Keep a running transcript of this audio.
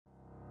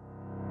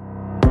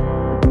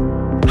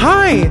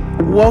Hi!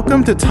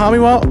 Welcome to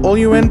Tommywell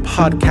OUN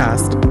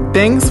Podcast.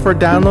 Thanks for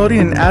downloading,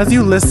 and as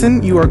you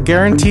listen, you are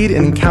guaranteed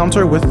an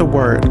encounter with the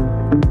Word.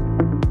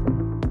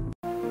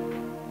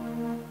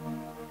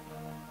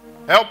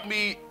 Help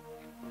me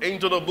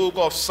into the book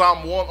of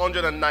Psalm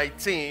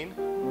 119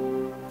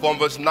 from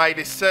verse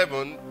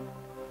 97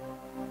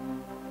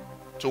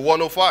 to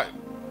 105.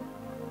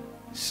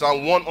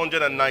 Psalm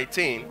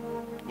 119,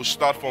 we'll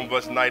start from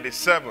verse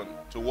 97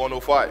 to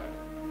 105.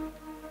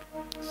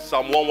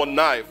 Psalm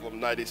 119 from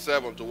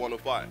 97 to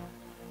 105.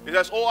 It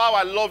says, "Oh, how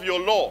I love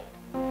your law.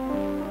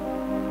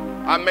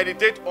 I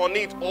meditate on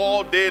it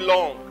all day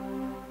long.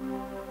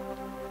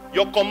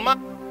 Your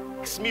command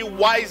makes me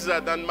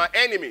wiser than my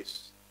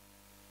enemies,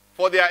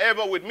 for they are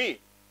ever with me."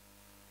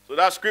 So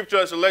that scripture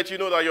is to let you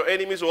know that your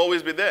enemies will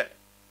always be there.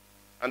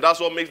 And that's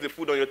what makes the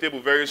food on your table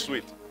very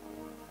sweet.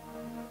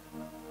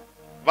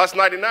 Verse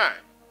 99.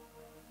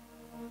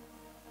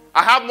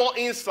 "I have more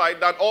insight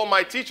than all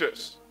my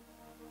teachers,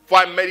 for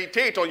I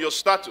meditate on your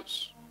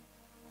statutes."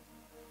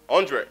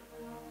 100.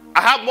 "I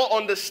have more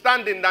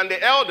understanding than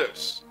the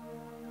elders,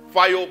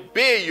 for I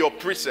obey your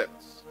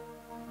precepts.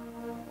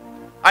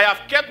 I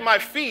have kept my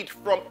feet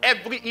from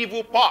every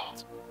evil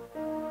part."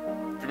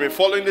 If you've been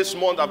following this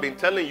month, I've been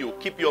telling you,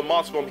 keep your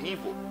mouth from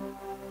evil.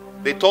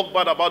 They talk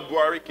bad about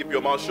Buhari, keep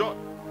your mouth shut.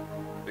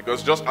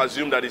 Because just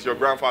assume that it's your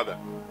grandfather.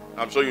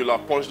 I'm sure you'll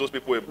have punched those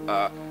people,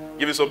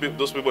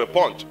 those people a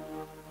punch.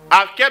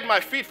 "I've kept my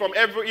feet from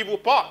every evil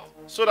part,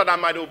 so that I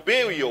might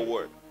obey your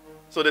word."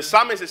 So the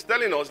psalmist is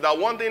telling us that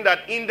one thing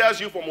that hinders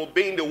you from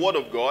obeying the word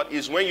of God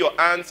is when your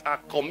hands are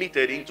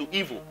committed into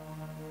evil.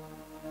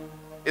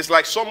 It's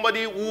like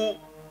somebody who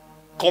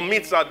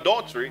commits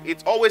adultery.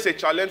 It's always a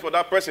challenge for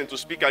that person to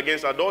speak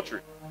against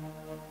adultery.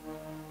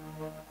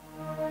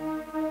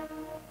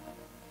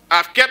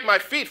 "I've kept my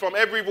feet from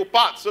every evil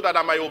part, so that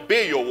I might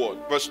obey your word."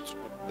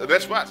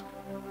 Verse 1.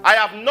 "I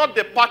have not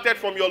departed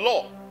from your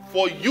law,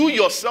 for you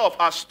yourself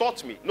has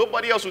taught me."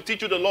 Nobody else will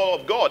teach you the law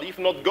of God, if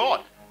not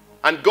God.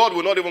 And God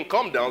will not even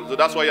come down, so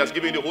that's why he has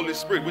given you the Holy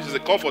Spirit, which is a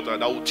comforter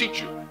that will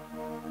teach you.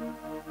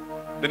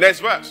 The next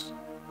verse.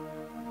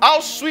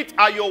 "How sweet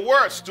are your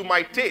words to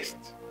my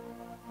taste,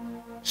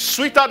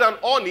 sweeter than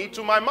honey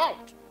to my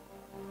mouth.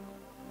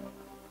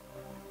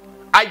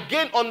 I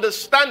gain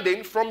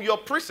understanding from your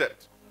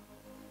precept.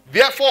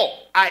 Therefore,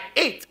 I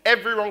hate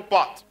every wrong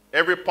part."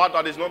 Every part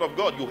that is not of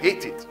God, you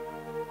hate it.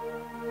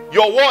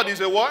 "Your word is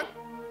a what?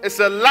 It's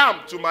a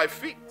lamp to my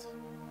feet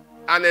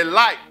and a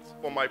light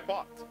for my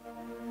path."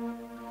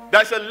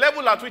 There's a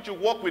level at which you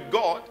walk with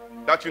God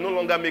that you no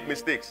longer make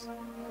mistakes.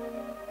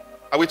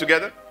 Are we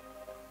together?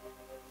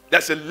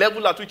 There's a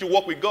level at which you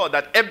walk with God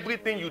that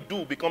everything you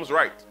do becomes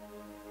right.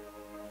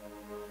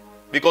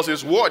 Because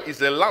his word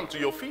is a lamp to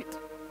your feet.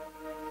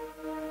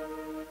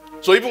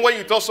 So even when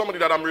you tell somebody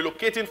that I'm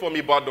relocating from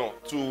Ibadan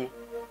to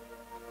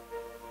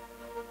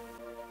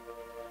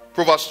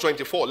Proverbs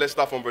 24, let's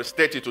start from verse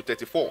 30 to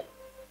 34.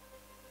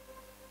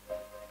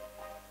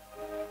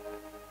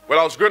 When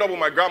I was growing up with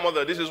my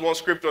grandmother, this is one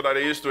scripture that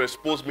they used to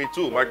expose me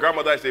to. My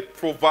grandmother is a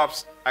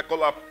Proverbs, I call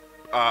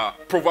her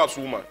Proverbs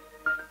woman.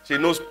 She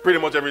knows pretty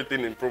much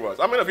everything in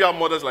Proverbs. How many of you have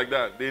mothers like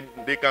that?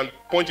 They can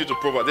point you to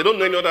Proverbs. They don't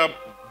know any other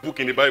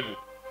book in the Bible.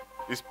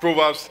 It's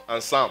Proverbs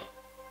and Psalm.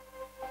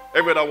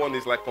 Every other one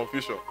is like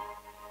confusion.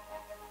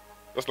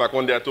 Just like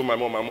one day I told my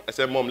mom, I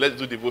said, "Mom, let's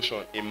do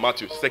devotion in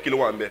Matthew." She said, "Kilo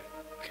one there."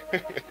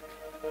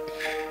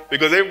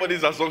 Because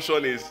everybody's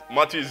assumption is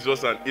Matthew is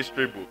just an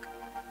history book.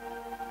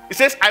 It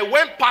says, "I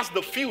went past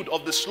the field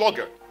of the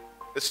sluggard."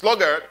 The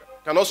sluggard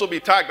can also be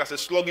tagged as a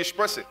sluggish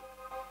person,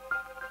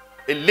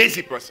 a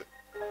lazy person.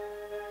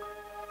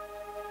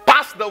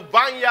 "Past the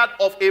vineyard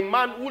of a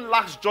man who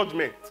lacks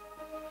judgment."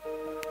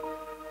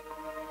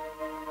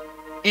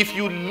 If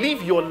you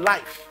live your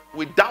life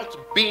without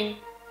being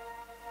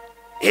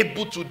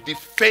able to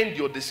defend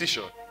your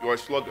decision, you are a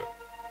sluggard.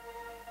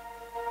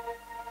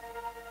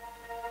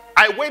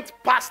 "I went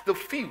past the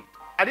field."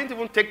 I didn't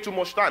even take too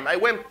much time. I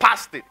went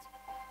past it.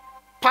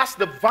 "Past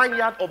the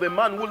vineyard of a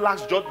man who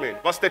lacks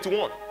judgment." Verse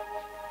 31.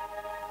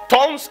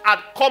 "Thorns had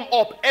come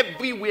up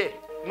everywhere,"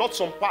 not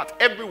some part,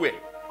 everywhere.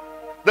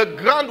 "The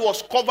ground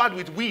was covered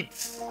with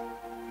weeds,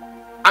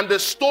 and the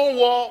stone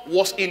wall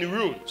was in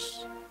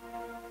ruins."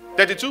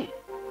 32.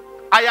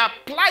 "I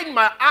applied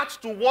my heart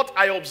to what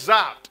I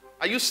observed."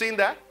 Are you seeing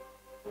that?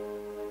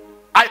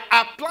 "I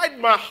applied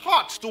my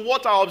heart to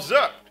what I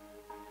observed,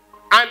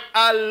 and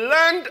I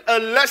learned a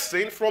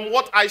lesson from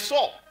what I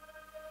saw."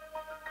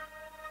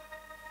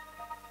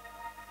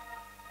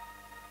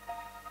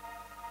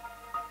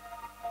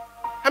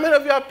 How many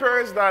of you have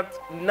parents that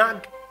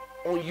nag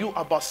on you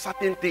about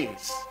certain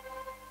things?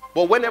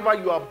 But whenever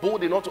you are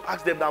bold enough to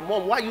ask them that,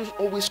 "Mom, why are you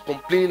always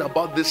complaining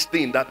about this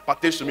thing that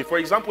pertains to me?" For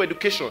example,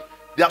 education.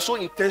 They are so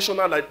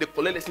intentional that they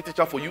collect a lesson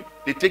teacher for you.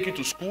 They take you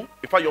to school.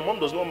 In fact, your mom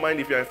does not mind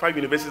if you are in 5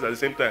 universities at the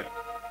same time.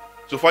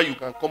 So far, you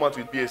can come out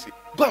with BSc.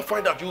 Go and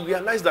find out. You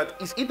realize that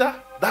it's either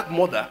that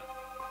mother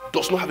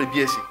does not have a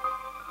BSc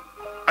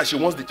and she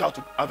wants the child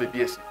to have a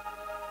BSc.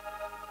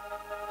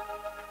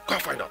 Go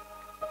and find out.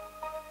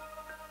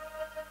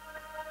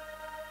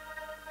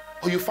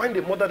 you find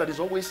a mother that is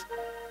always,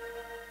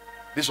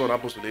 this one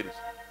happens to ladies.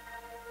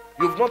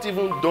 You've not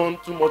even done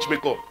too much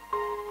makeup.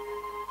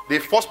 The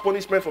first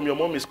punishment from your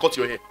mom is cut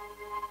your hair.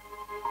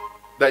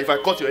 That if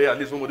I cut your hair, at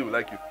least nobody will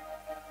like you.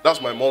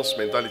 That's my mom's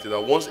mentality,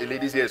 that once a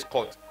lady's hair is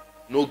cut,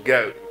 no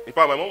girl. In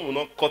fact, my mom will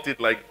not cut it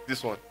like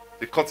this one.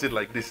 They cut it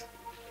like this.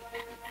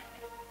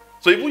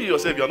 So even you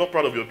yourself, you are not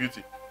proud of your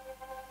beauty.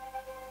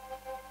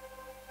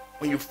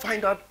 When you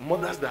find out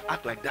mothers that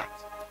act like that,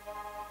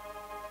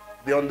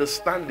 they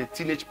understand the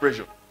teenage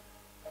pressure.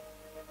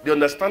 They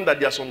understand that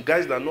there are some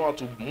guys that know how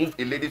to move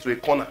a lady to a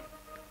corner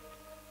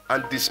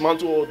and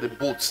dismantle all the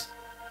bolts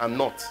and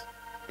nuts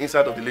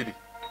inside of the lady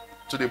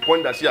to the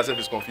point that she herself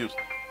is confused.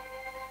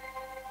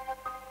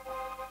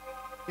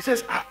 He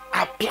says, I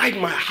applied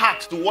my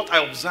heart to what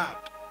I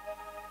observed,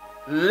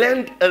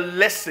 learned a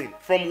lesson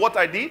from what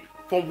I did,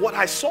 from what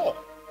I saw.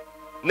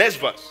 Next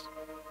verse.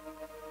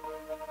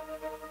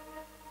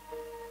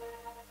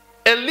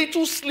 A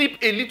little sleep,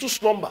 a little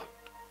slumber.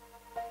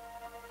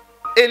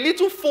 A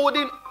little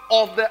folding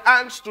of the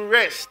hands to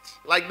rest,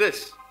 like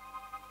this.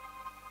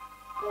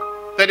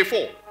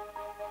 34.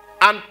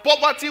 And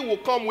poverty will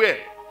come where?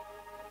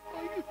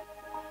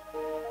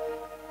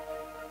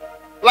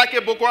 Like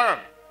a Boko Haram.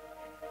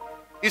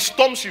 It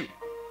storms you.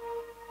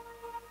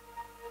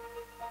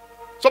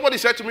 Somebody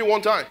said to me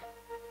one time,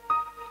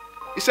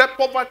 he said,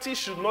 poverty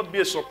should not be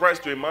a surprise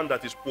to a man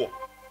that is poor.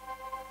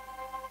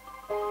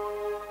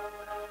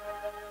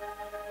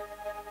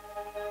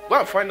 Go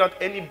and find out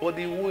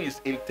anybody who is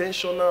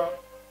intentional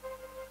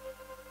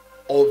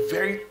or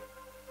very,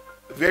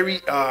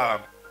 very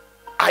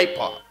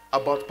hyper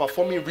about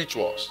performing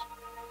rituals.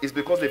 It's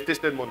because they've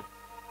tasted money.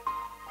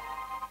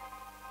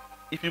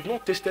 If you've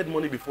not tasted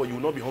money before, you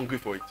will not be hungry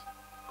for it.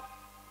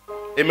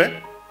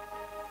 Amen?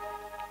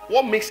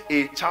 What makes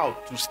a child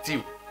to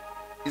steal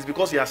is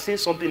because he has seen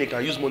something he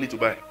can use money to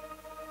buy.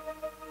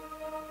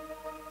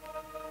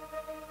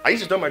 I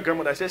used to tell my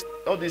grandmother, I said,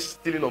 all this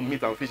stealing of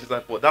meat and fish is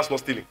like, well, that's not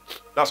stealing.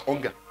 That's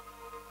hunger.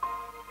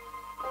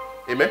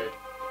 Amen?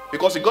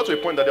 Because it got to a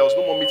point that there was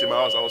no more meat in my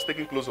house. I was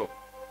taking clothes off.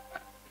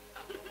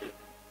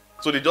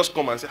 So they just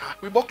come and say,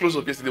 we bought clothes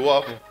up yesterday.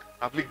 What happened?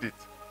 I've licked it.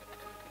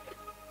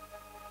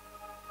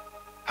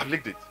 I've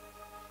licked it.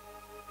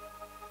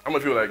 How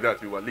many of you like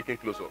that? You were licking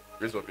clothes up.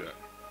 Raise up your hand.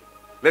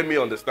 Let me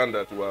understand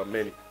that we are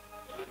many.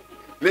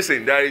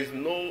 Listen, there's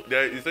no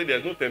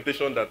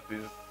temptation that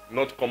is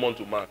not common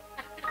to man.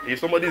 If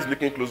somebody is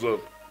licking clothes up,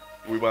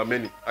 we were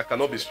many. I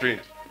cannot be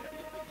strange.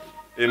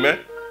 Amen?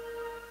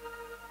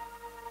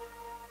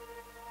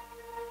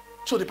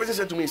 So the person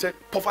said to me, he said,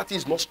 poverty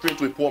is not strange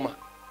to a poor man.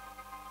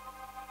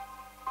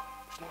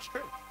 It's not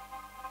strange.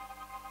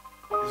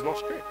 It's not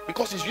strange.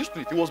 Because he's used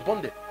to it. He was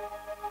born there.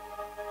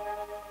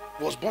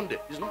 He was born there.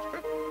 It's not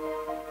strange.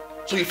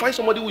 So you find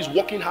somebody who is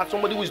working hard,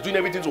 somebody who is doing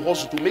everything to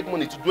hustle, to make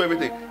money, to do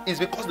everything. It's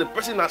because the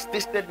person has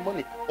tasted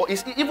money. Or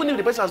even if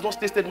the person has not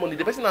tasted money,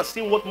 the person has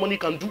seen what money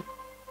can do.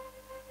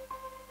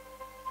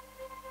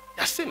 He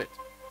has seen it.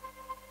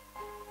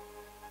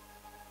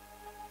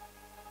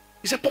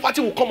 He said,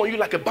 poverty will come on you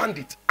like a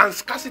bandit, and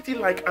scarcity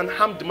like an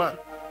armed man.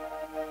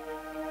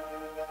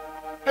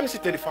 Let me see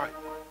 35.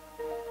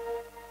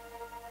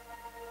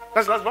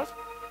 That's the last verse?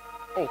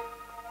 Oh.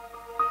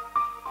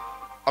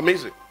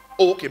 Amazing.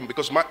 Oh, okay,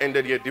 because mine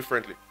ended here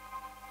differently.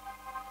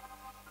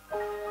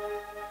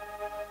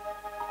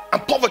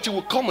 And poverty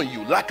will come on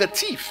you like a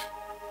thief.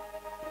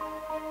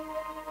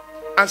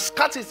 And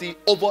scarcity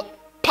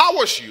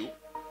overpowers you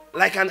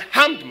like an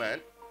armed man,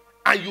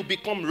 and you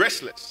become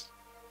restless.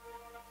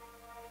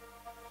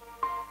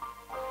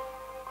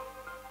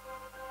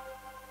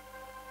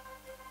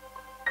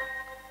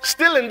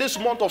 Still in this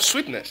month of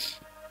sweetness,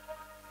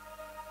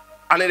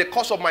 and in the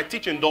course of my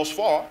teaching thus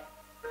far,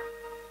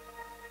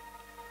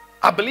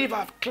 I believe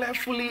I've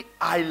carefully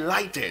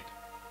highlighted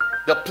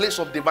the place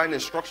of divine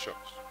instructions.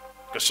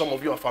 Because some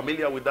of you are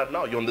familiar with that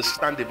now. You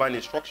understand divine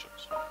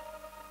instructions.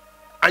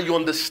 And you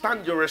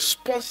understand your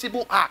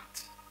responsible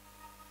act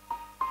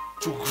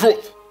to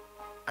growth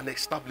and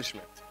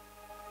establishment.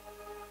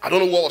 I don't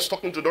know who I was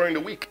talking to during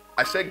the week.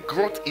 I said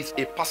growth is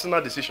a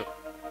personal decision.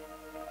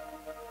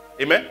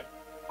 Amen?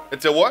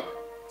 It's a what?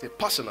 It's a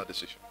personal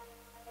decision.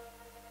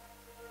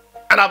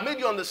 And I've made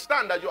you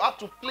understand that you have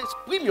to place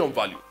premium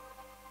value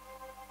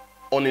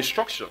on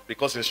instruction,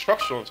 because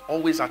instructions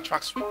always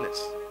attract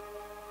sweetness.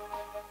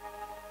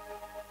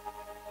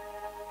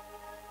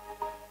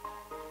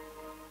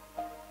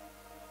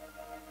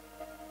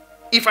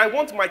 If I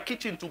want my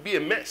kitchen to be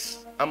a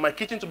mess and my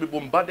kitchen to be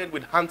bombarded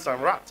with ants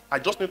and rats, I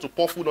just need to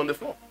pour food on the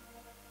floor.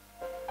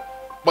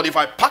 But if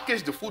I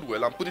package the food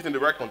well and put it in the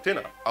right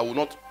container,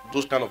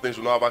 those kind of things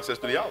will not have access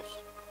to the house.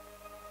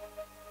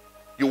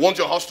 You want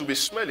your house to be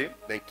smelling,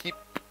 then keep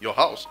your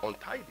house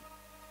untidy.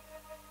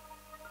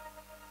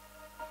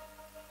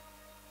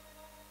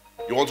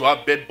 You want to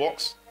have bed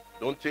bugs?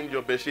 Don't change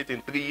your bed sheet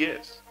in 3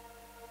 years.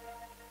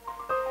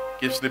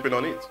 Keep sleeping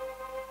on it.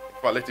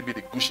 In fact, let it be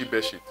the Gucci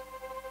bed sheet.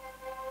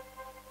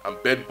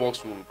 And bed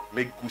bugs will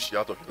make Gucci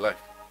out of your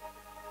life.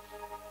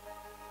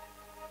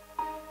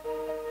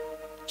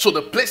 So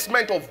the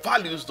placement of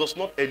values does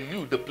not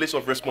elude the place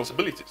of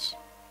responsibilities.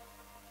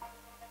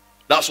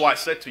 That's why I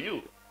said to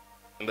you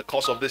in the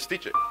course of this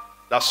teaching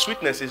that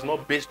sweetness is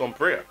not based on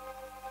prayer.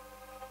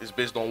 It's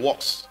based on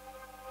works.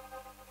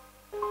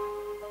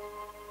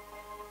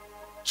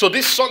 So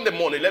this Sunday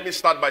morning, let me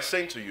start by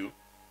saying to you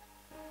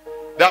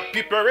that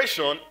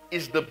preparation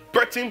is the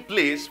birthing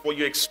place for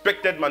your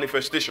expected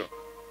manifestation.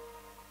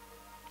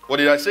 What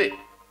did I say?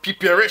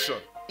 Preparation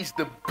is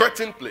the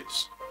birthing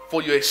place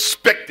for your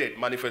expected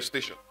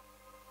manifestation.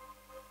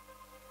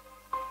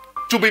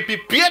 To be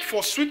prepared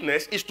for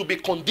sweetness is to be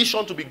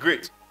conditioned to be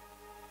great.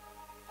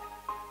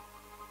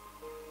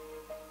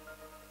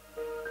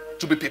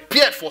 To be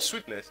prepared for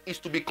sweetness is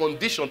to be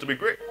conditioned to be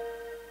great.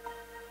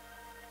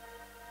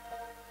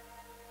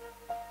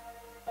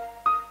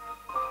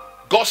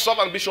 God's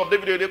servant Bishop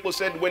David Oyedepo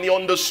said when he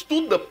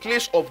understood the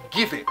place of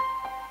giving,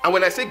 and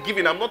when I say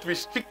giving, I'm not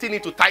restricting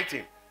it to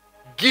tithing.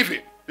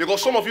 Giving.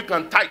 Because some of you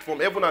can tithe from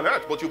heaven and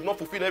earth, but you've not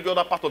fulfilled every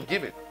other part of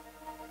giving.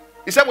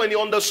 He said when he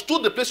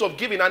understood the place of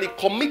giving and he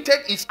committed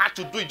his heart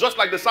to do it, just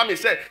like the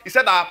psalmist said, he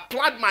said, I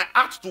applied my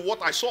heart to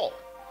what I saw.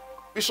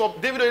 Bishop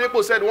David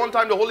Oyedepo said one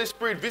time the Holy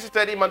Spirit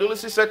visited him and the Holy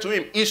Spirit said to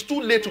him, it's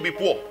too late to be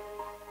poor.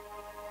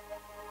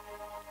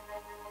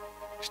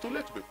 It's too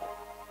late to be poor.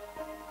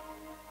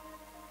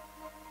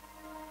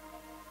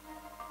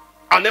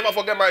 I'll never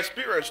forget my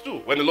experience too,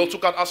 when the Lord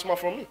took out asthma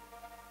from me.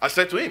 I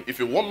said to him, if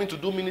you want me to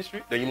do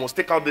ministry, then you must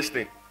take out this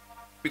thing.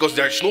 Because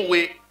there is no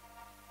way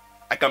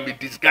I can be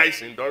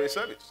disguising during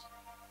service.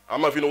 I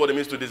don't know if you know what it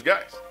means to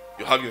disguise.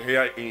 You have your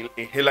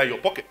inhaler in your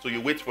pocket, so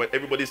you wait when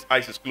everybody's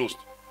eyes is closed.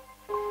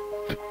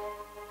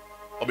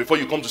 Or before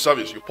you come to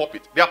service, you pop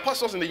it. There are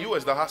pastors in the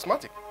US that are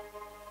asthmatic.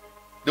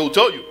 They will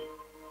tell you.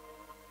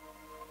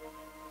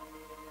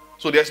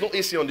 So there's no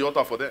AC on the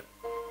altar for them.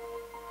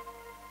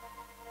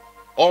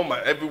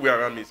 Everywhere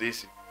around me is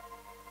AC.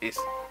 AC.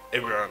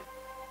 Everywhere around me.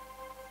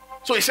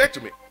 So he said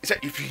to me, he said,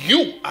 if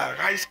you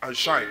arise and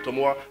shine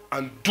tomorrow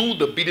and do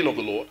the bidding of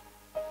the Lord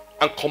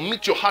and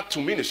commit your heart to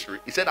ministry,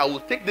 he said, I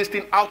will take this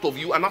thing out of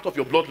you and out of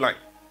your bloodline.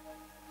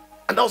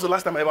 And that was the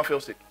last time I ever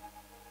felt sick.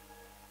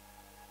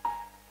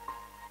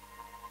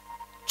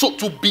 So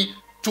to be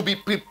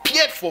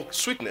prepared for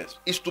sweetness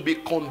is to be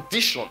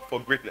conditioned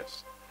for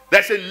greatness.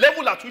 There's a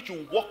level at which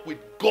you walk with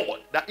God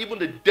that even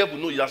the devil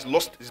knows he has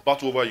lost his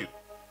battle over you.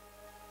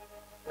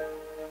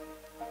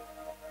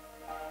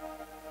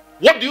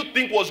 What do you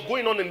think was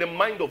going on in the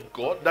mind of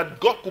God that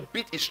God could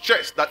beat his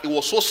chest, that it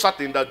was so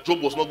certain that Job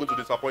was not going to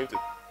disappoint him?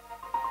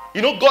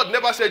 You know, God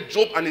never said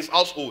Job and his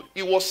household.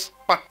 He was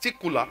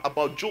particular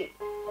about Job.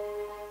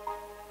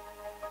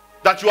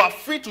 That you are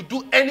free to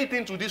do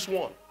anything to this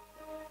one.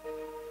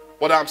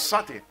 But I'm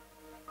certain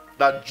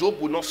that Job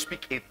will not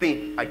speak a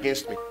thing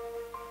against me.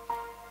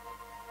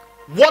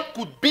 What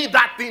could be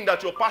that thing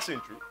that you're passing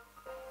through?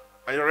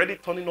 And you're already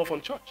turning off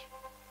on church.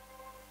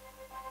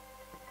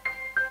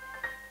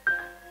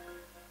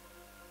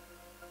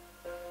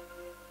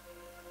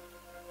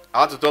 I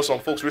had to tell some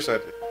folks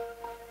recently.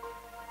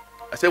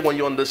 I said, when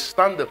you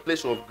understand the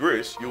place of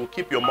grace, you will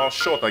keep your mouth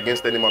shut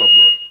against any man of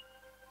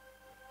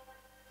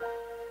God.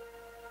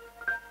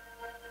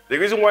 The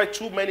reason why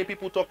too many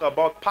people talk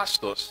about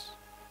pastors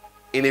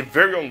in a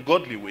very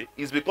ungodly way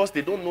is because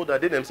they don't know that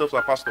they themselves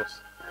are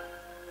pastors.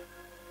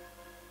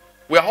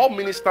 We are all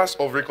ministers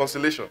of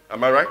reconciliation.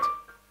 Am I right?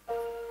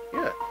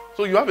 Yeah.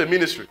 So you have a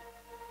ministry.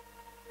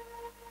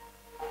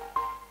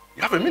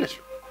 You have a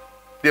ministry.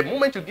 The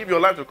moment you give your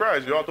life to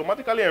Christ, you're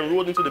automatically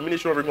enrolled into the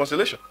ministry of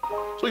reconciliation.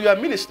 So you are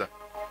a minister.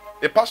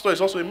 A pastor is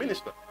also a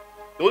minister.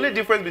 The only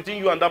difference between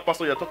you and that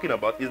pastor you're talking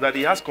about is that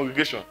he has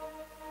congregation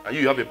and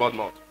you have a bad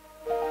mouth.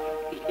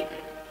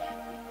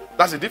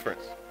 That's the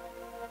difference.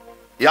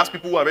 He has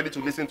people who are ready to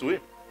listen to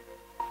him.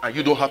 And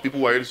you don't have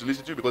people who are ready to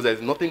listen to you because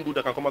there's nothing good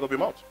that can come out of your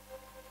mouth.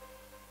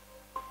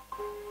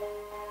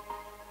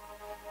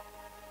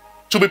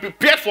 To be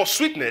prepared for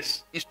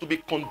sweetness is to be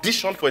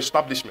conditioned for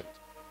establishment.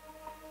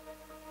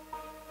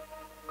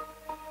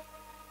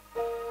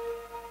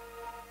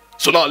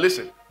 So now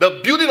listen, the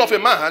building of a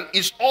man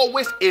is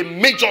always a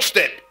major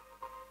step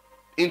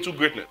into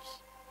greatness.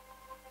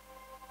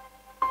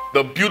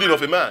 The building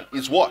of a man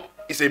is what?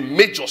 It's a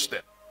major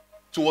step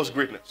towards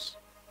greatness.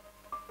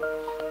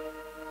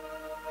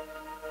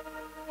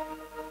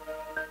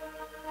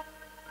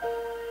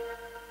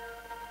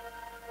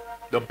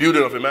 The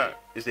building of a man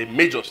is a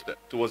major step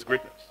towards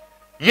greatness.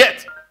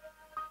 Yet,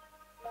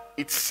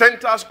 it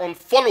centers on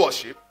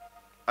followership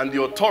and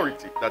the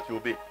authority that you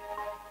obey.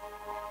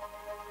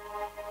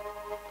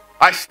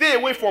 I stay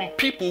away from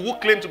people who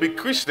claim to be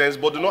Christians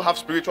but do not have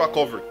spiritual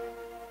covering.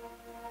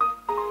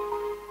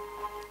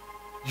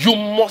 You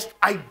must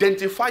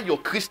identify your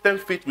Christian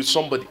faith with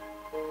somebody.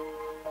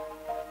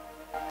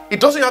 It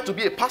doesn't have to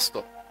be a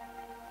pastor.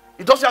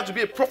 It doesn't have to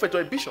be a prophet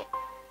or a bishop.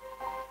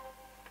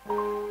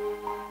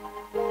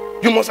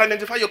 You must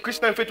identify your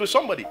Christian faith with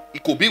somebody.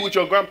 It could be with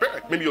your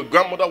grandparent. Maybe your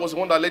grandmother was the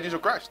one that led you to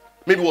Christ.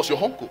 Maybe it was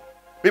your uncle.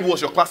 Maybe it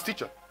was your class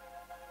teacher.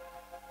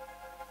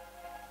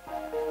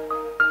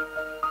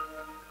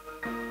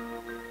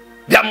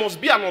 There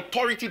must be an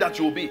authority that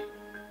you obey.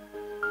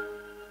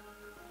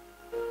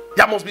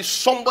 There must be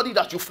somebody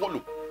that you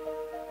follow.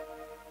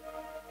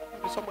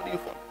 There must be somebody you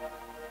follow.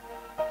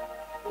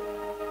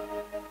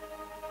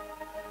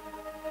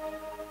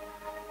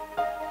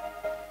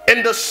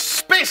 In the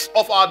space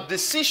of our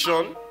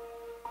decision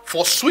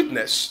for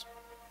sweetness,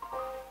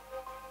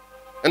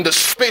 in the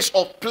space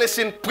of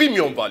placing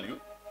premium value,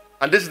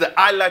 and this is the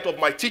highlight of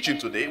my teaching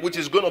today, which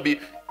is going to be,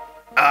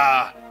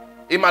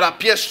 it might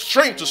appear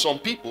strange to some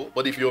people,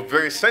 but if you're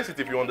very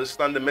sensitive, you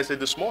understand the message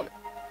this morning.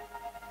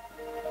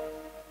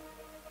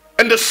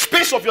 In the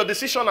space of your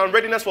decision and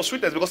readiness for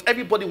sweetness, because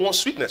everybody wants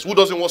sweetness. Who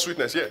doesn't want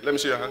sweetness? Yeah, let me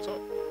see your hands up.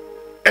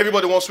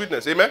 Everybody wants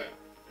sweetness. Amen?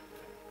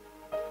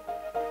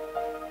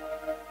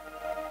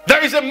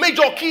 There is a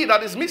major key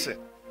that is missing.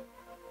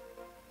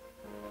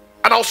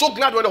 And I was so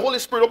glad when the Holy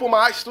Spirit opened my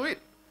eyes to it.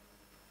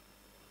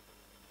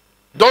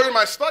 During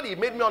my study, it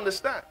made me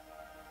understand.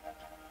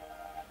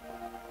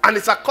 And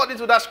it's according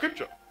to that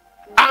scripture.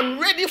 I'm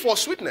ready for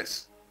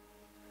sweetness.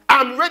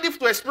 I'm ready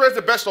to experience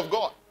the best of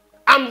God.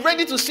 I'm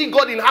ready to see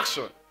God in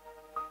action.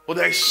 But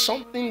there is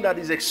something that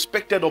is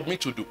expected of me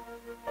to do.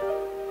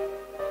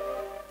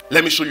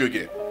 Let me show you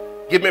again.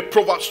 Give me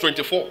Proverbs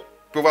 24.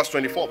 Proverbs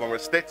 24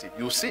 verse 30.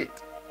 You'll see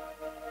it.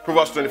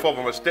 Proverbs 24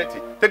 verse 30.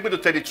 Take me to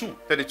 32.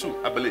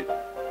 32, I believe.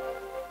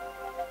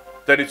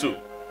 32.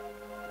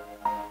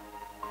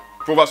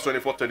 Proverbs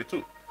 24,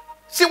 32.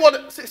 See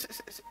what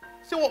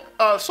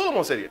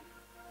Solomon said here.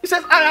 He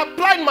says, I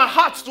applied my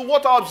heart to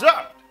what I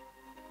observed.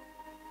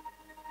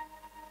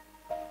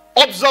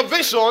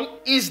 Observation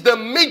is the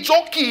major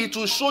key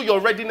to show your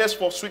readiness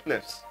for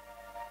sweetness.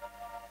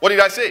 What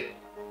did I say?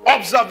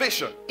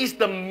 Observation is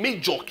the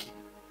major key.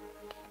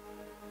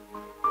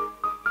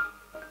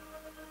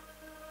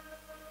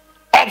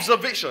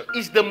 Observation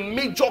is the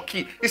major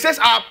key. He says,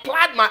 I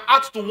applied my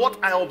heart to what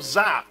I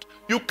observed.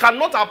 You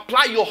cannot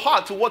apply your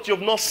heart to what you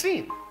have not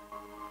seen.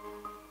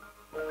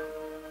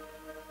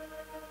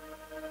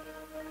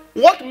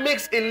 What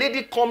makes a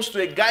lady comes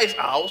to a guy's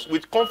house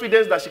with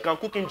confidence that she can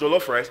cook him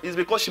jollof rice is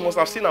because she must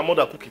have seen her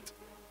mother cook it.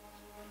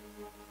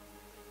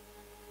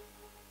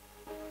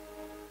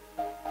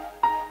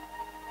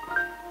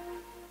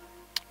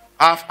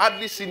 I've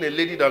hardly seen a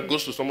lady that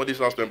goes to somebody's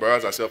house to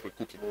embarrass herself with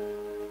cooking.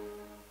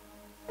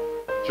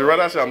 She'd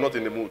rather say, I'm not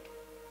in the mood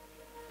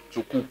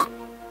to cook.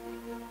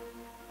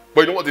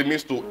 But you know what it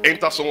means to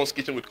enter someone's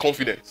kitchen with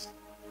confidence?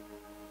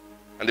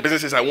 And the person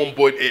says, I want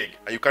boiled egg.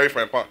 And you carry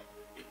frying pan.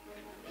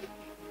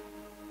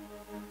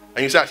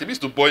 And you say, I should be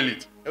to boil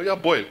it. And you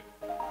boil.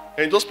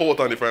 And you just pour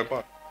water on the frying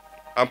pan.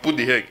 And put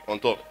the egg on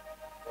top.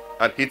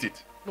 And heat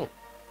it. No.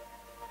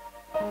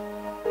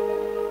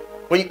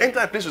 When you enter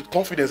a place with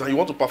confidence and you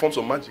want to perform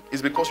some magic,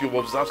 it's because you've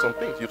observed some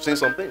things. You've seen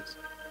some things.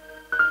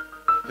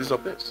 This is a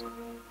place.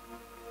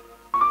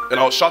 And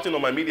I was shouting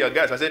on my media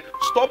guys. I said,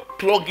 stop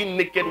plugging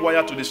naked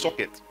wire to the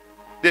socket.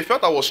 They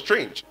felt I was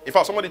strange. In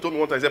fact, somebody told me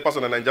one time, I said,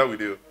 Pastor Nigeria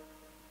with you.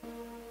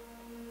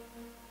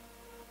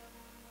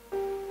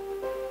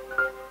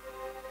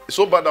 It's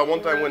so bad that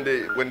one time when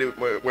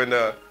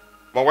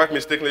my wife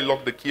mistakenly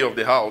locked the key of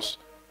the house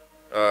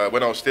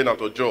when I was staying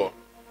at Ojo,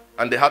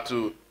 and they had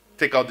to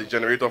take out the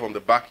generator from the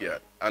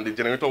backyard, and the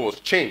generator was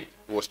chained.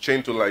 It was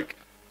chained to like,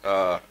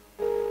 what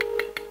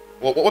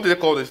do they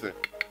call this thing?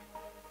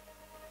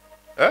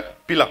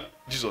 Pillar.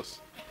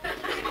 Jesus.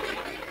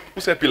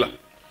 Who said pillar?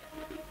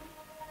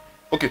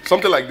 Okay,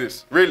 something like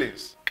this.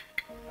 Railings.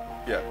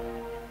 Yeah.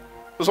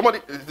 So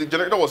the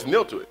generator was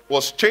nailed to it,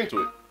 was chained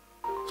to it.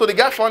 So the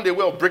guy found a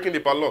way of breaking the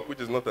padlock, which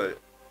is not a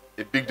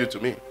big deal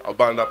to me. I'll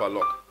bind that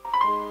padlock.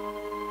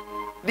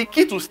 The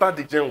key to start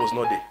the gen was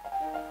not there.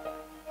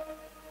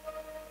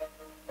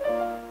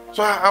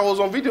 So I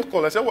was on video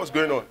call. I said, what's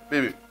going on,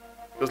 baby? It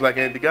was like,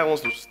 the guy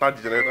wants to start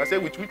the generator. I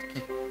said, with key?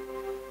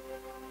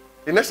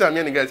 The next time I'm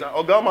hearing the guy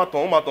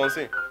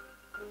said,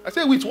 I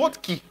said, with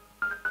what key?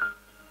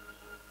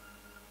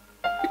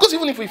 Because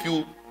even if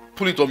you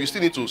pull it off, you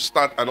still need to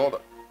start and all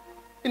that.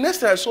 The next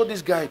time I saw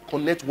this guy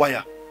connect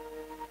wire,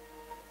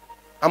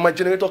 and my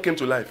generator came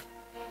to life.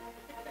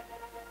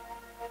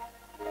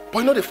 But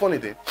you know the funny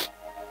thing?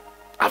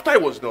 After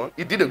it was done,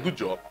 he did a good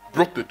job,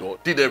 broke the door,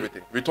 did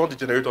everything, returned the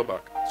generator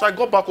back. So I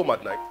got back home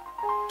at night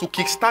to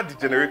kickstart the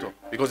generator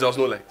because there was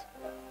no light.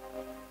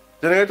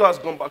 The generator has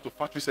gone back to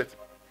factory setting.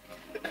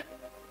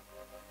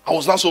 I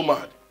was not so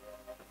mad.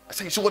 I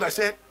said, you see what I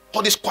said?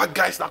 All these quack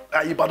guys that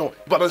are Ibadan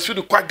is filled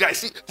with quack guys.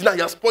 See, now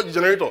you have spoiled the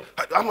generator.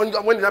 When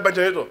did I buy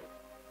generator?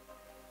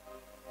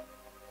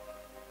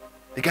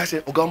 The guy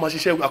said,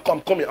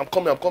 I'm coming.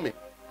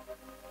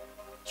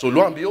 So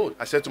lo and behold,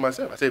 I said to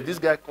myself, if this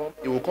guy comes,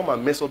 he will come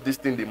and mess up this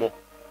thing the more.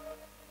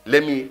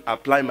 Let me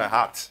apply my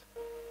heart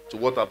to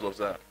what I've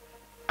observed.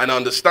 And I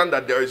understand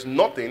that there is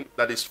nothing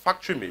that is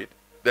factory made.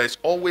 There is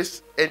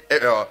always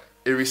a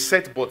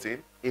reset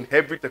button in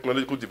every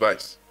technological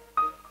device.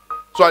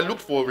 So I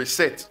looked for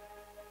reset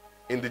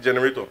in the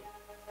generator,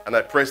 and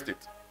I pressed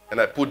it,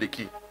 and I put the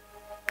key.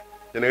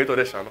 Generator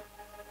there, Shano.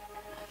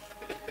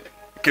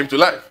 It came to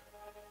life.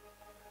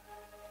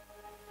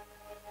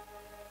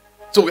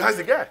 So we asked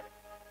the guy,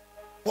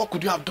 what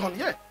could you have done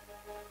here?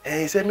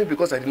 And he said, maybe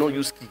because I did not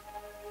use key.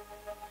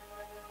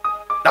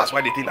 That's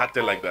why the thing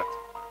acted like that.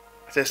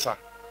 I said, sir,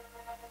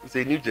 it's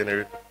a new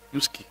generator.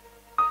 Use key.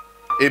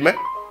 Amen.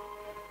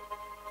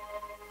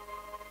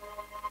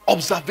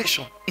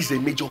 Observation is a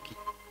major key.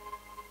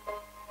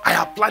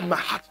 I applied my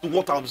heart to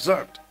what I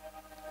observed,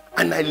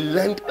 and I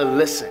learned a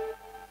lesson.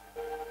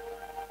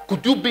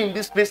 Could you be in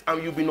this place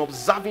and you've been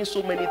observing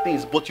so many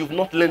things, but you've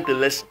not learned a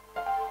lesson?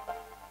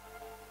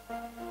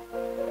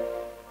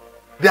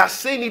 They are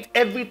saying it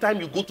every time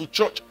you go to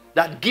church,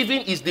 that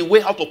giving is the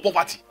way out of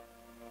poverty.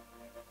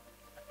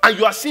 And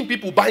you are seeing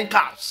people buying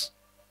cars,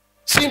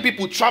 seeing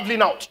people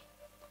traveling out,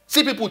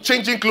 seeing people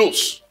changing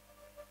clothes.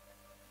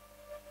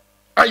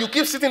 And you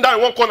keep sitting down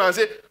in one corner and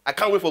say, I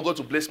can't wait for God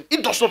to bless me.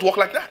 It does not work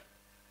like that.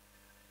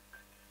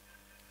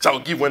 So I'll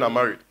give when I'm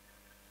married.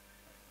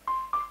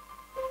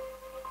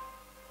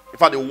 In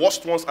fact, the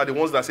worst ones are the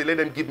ones that say, let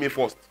them give me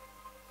first.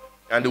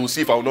 And they will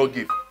see if I will not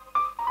give.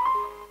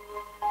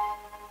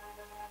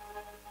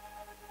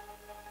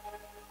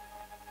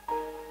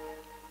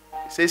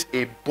 It says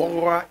a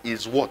borrower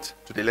is what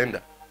to the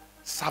lender?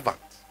 Servant.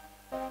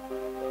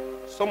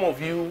 Some of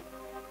you,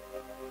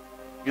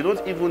 you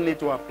don't even need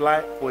to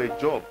apply for a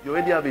job. You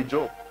already have a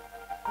job.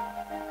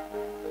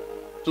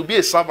 To be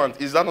a servant,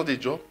 is that not a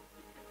job?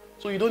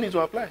 So you don't need to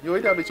apply. You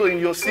already have it. So in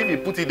your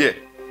CV, put it there.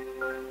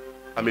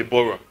 I'm a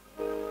borrower.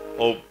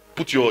 Or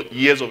put your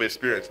years of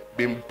experience.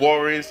 Been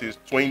borrowing since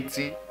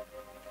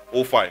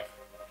 2005.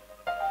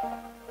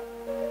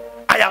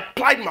 I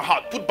applied my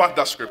heart. Put back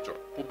that scripture.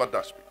 Put back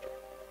that scripture.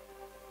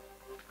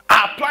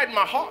 I applied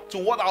my heart to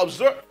what I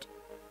observed.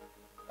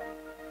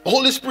 The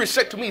Holy Spirit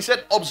said to me, he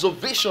said,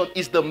 observation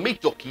is the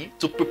major key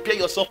to prepare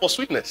yourself for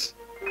sweetness.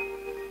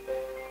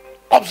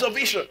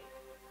 Observation.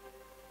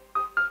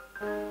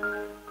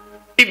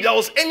 If there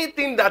was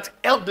anything that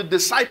helped the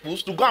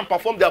disciples to go and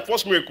perform their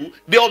first miracle,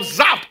 they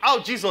observed how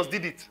Jesus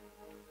did it.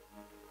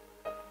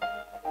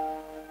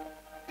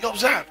 They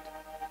observed.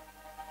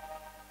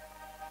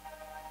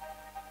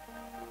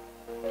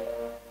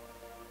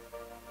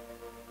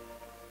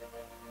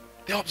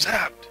 They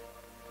observed.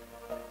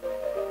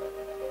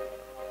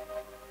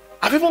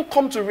 I've even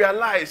come to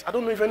realize, I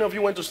don't know if any of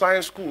you went to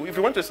science school. If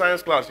you went to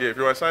science class here, if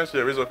you were a science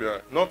student, raise up your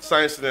hand. Not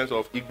science students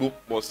of Igbo,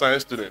 but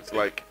science students,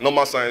 like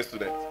normal science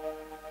students.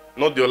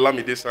 Not the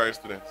Olamide science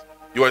students.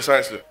 You are a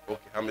science student.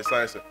 Okay, I'm a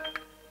science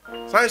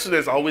student. Science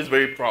students are always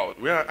very proud.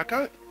 Do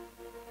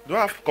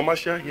I have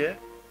commercial here?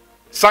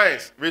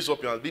 Science, raise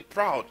up your hand. Be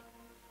proud.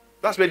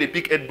 That's where they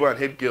pick head boy and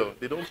head girl.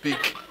 They don't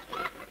pick.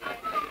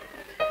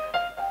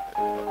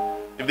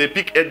 If they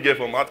pick head girl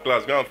from art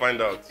class, go and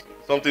find out.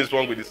 Something's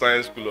wrong with the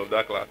science school of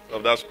that class,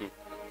 of that school.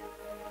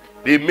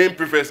 The main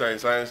prefects are in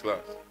science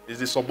class. It's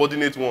the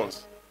subordinate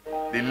ones.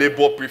 The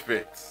labor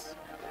prefects,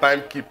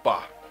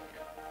 timekeeper,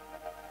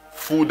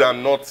 food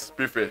and nuts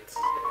prefects.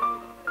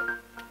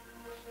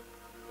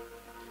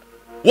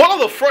 One of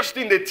the first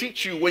things they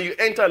teach you when you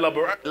enter a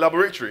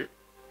laboratory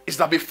is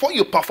that before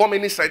you perform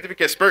any scientific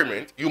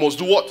experiment, you must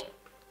do what?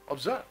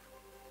 Observe.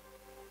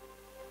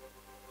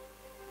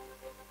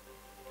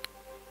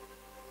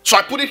 So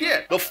I put it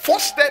here. The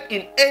first step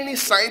in any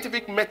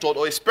scientific method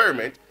or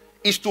experiment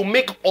is to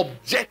make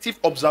objective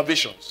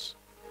observations.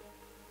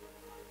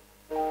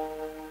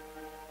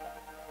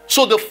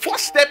 So the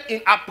first step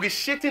in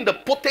appreciating the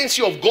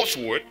potency of God's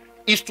word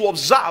is to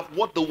observe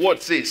what the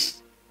word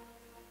says.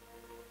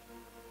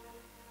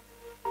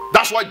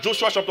 That's why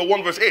Joshua chapter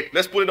 1 verse 8.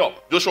 Let's put it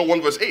up. Joshua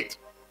 1 verse 8.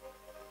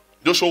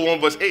 Joshua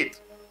 1 verse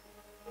 8.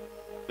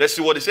 Let's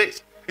see what it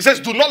says. It says,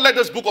 do not let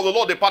this book of the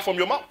law depart from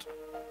your mouth.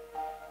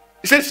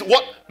 It says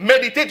what?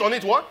 Meditate on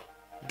it what?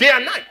 Day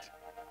and night.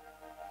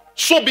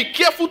 So be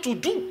careful to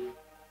do.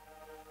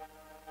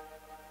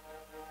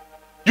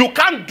 You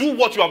can't do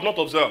what you have not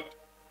observed.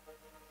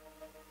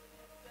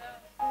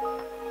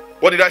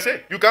 What did I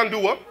say? You can't do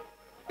what?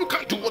 You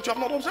can't do what you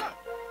have not observed.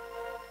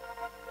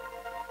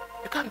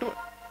 You can't do it.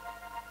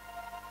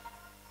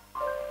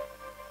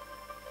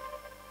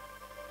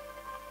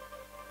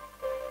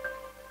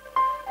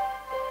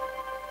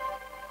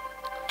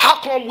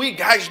 How come we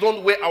guys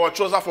don't wear our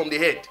trousers from the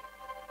head?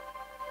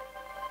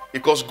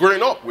 Because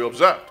growing up, we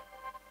observed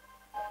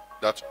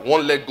that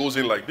one leg goes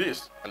in like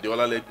this and the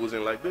other leg goes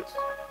in like this.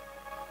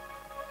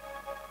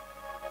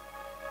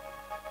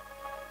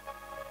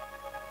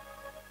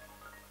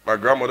 My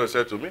grandmother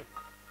said to me,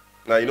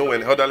 now you know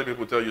when elderly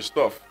people tell you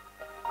stuff,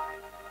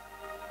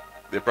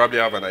 they probably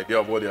have an idea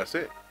of what they are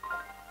saying.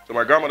 So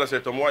my grandmother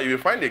said to me, if you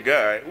find a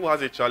guy who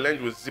has a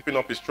challenge with zipping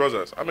up his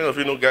trousers, how many of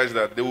you know guys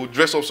that they will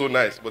dress up so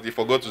nice, but they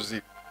forgot to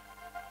zip?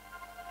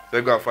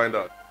 So go and find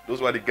out. Those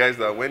were the guys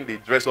that when they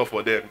dress up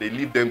for them, they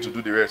leave them to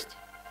do the rest.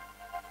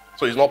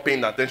 So he's not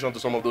paying attention to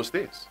some of those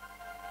things.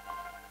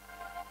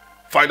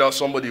 Find out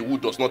somebody who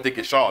does not take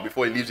a shower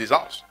before he leaves his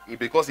house.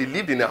 Because he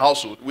lived in a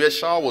household where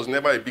shower was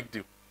never a big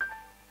deal.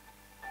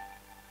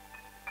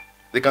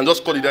 They can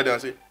just call the daddy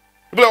and say,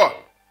 he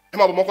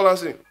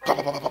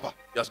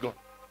has gone.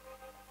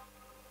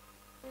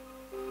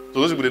 So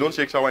those people, they don't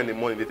take shower in the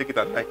morning, they take it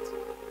at night.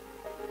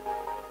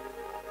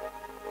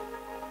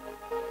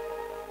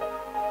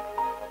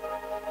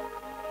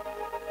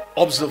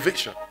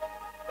 Observation.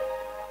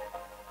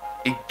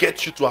 It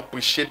gets you to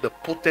appreciate the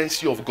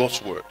potency of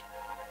God's word.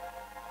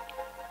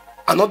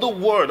 Another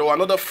word or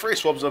another phrase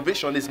for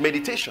observation is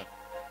meditation.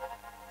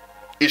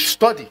 It's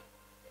study.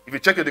 If you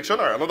check the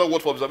dictionary, another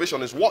word for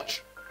observation is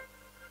watch.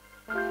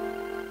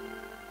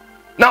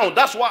 Now,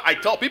 that's why I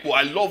tell people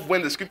I love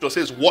when the scripture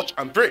says watch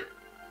and pray.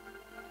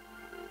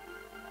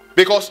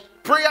 Because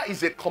prayer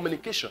is a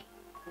communication.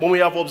 When we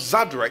have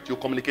observed right, you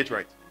communicate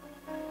right.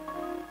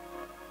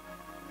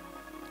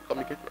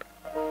 Communicate right.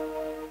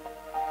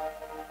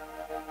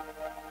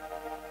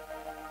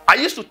 I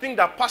used to think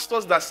that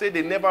pastors that say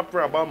they never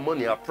pray about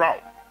money are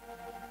proud.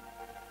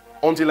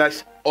 Until I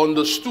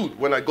understood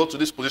when I got to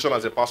this position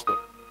as a pastor.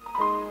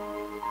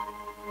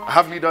 I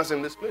have leaders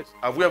in this place.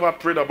 Have we ever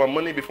prayed about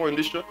money before in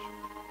this church?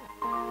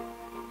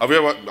 Have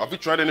we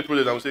tried any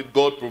project that we say,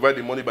 God provide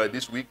the money by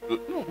this week?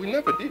 No, we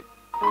never did.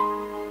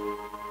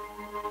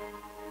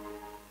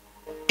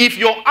 If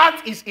your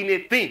heart is in a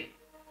thing,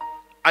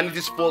 and it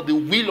is for the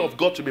will of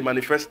God to be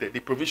manifested, the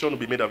provision will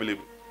be made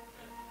available.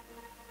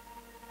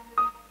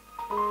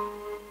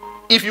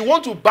 If you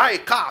want to buy a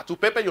car to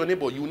pepper your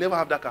neighbor, you will never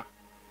have that car.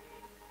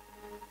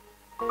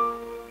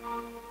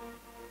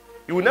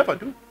 You will never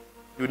do. You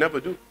will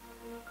never do.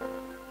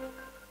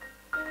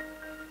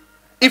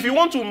 If you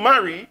want to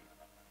marry,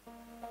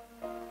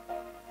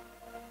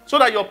 so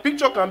that your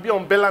picture can be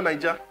on Bella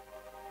Niger,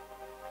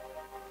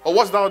 or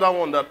what's the other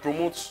one that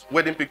promotes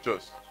wedding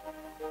pictures?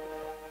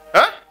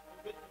 Huh?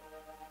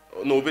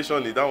 No,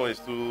 Ovation, that one is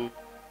too.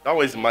 That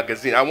one is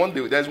magazine.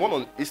 There's one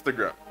on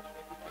Instagram.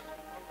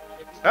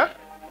 Huh?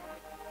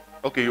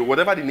 Okay,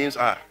 whatever the names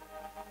are.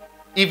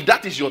 If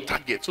that is your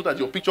target, so that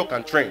your picture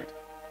can trend,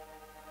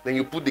 then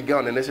you put the guy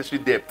on the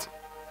necessary depth.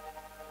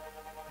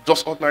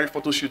 Just ordinary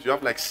photo shoot, you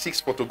have like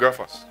 6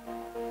 photographers.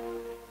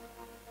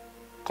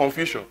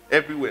 Confusion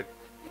everywhere.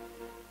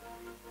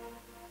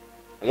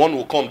 One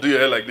will come, do your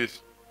hair like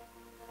this.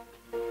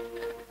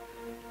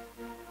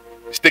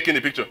 He's taking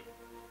the picture.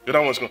 The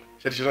other one's going,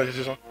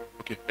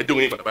 okay, I don't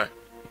need for the buy.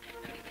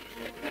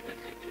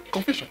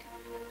 Confusion.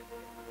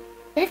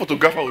 One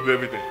photographer will do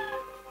everything.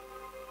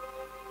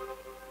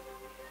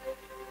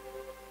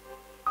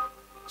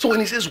 So when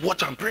he says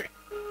watch and pray,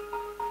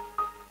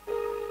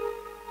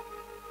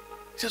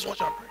 he says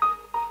watch and pray.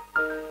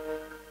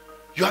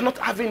 You are not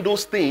having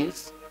those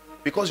things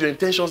because your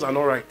intentions are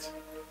not right.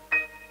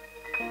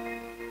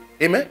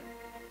 Amen?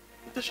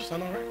 Intentions are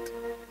not right.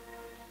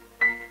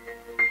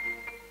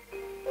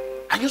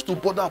 I used to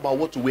bother about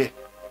what to wear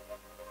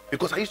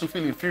because I used to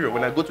feel inferior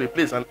when I go to a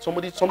place and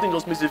something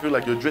just makes you feel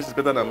like your dress is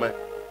better than mine.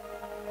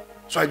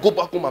 So I go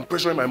back home and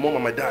pressuring my mom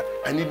and my dad.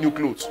 I need new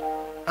clothes.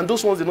 And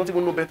those ones, they don't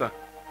even know better.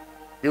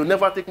 They will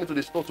never take me to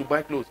the store to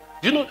buy clothes.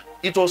 Do you know,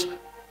 I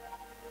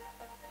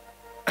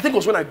think it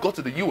was when I got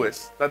to the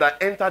US that I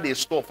entered a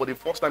store for the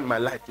first time in my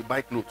life to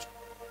buy clothes.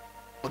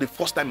 For the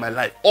first time in my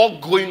life. All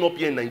growing up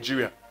here in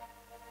Nigeria.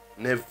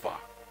 Never.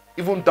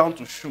 Even down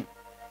to shoe.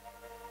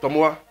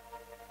 Tomoa,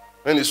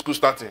 when is school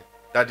starting?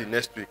 Daddy,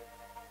 next week.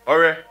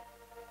 Alright,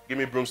 give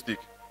me broomstick.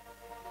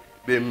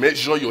 They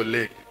measure your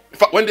leg. In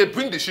fact, when they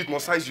bring the sheet,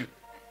 must size you.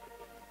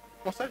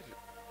 Must size you.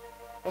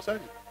 Must size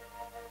you.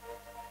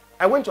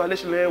 I went to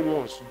Aleshile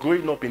once,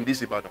 growing up in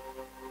this Ibadan.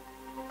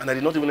 And I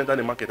did not even enter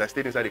the market. I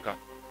stayed inside the car.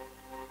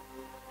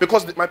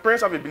 Because my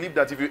parents have a belief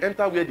that if you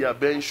enter where they are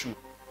bearing shoe,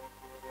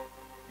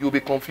 you'll be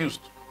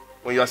confused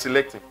when you are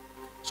selecting.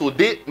 So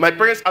my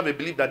parents have a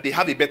belief that they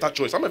have a better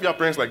choice. Some of you are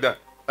parents like that.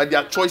 That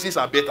their choices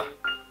are better.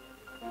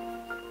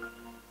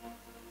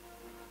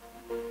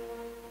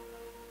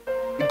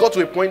 It got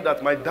to a point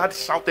that my dad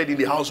shouted in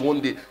the house one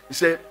day. He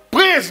said,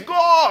 "Praise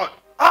God!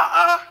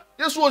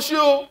 This was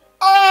you!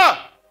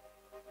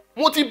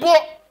 Motibo!"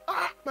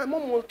 My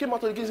mom came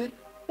out of the gate and said,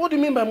 "What do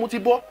you mean by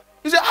Motibo?"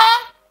 He said,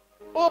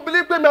 "Oh,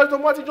 believe me, I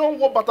don't want to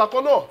walk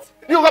batakono.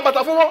 You got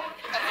batakono."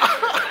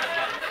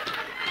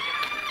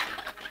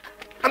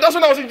 And that's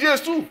when I was in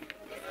GS2.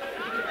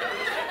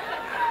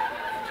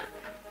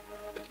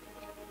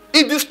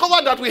 He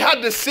discovered that we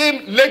had the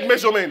same leg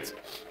measurement.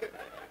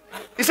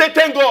 He said,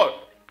 "Thank God.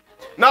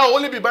 Now I'll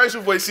only be buying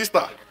shoe for his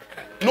sister.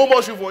 No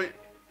more shoe for it."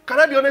 Can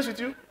I be honest with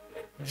you?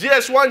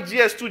 GS1,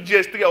 GS2,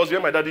 GS3, I was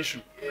wearing my daddy's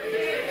shoe.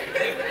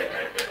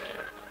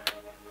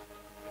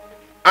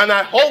 And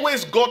I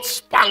always got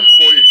spanked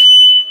for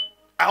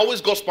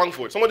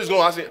it. Somebody's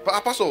going to ask me,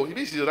 "Pastor, if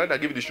this is the right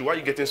that gave you the shoe, why are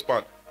you getting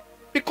spanked?"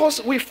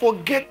 Because we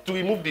forget to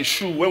remove the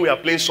shoe when we are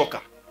playing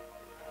soccer.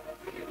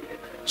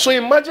 So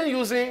imagine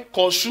using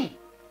Koshu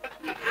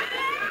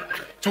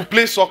to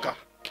play soccer.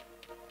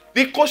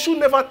 The Koshu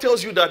never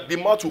tells you that the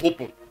mouth will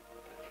open.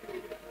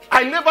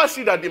 I never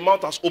see that the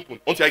mouth has opened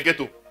until I get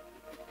home.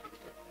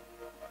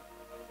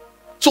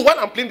 So when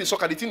I'm playing the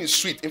soccer, the thing is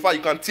sweet. In fact,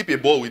 you can tip a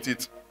ball with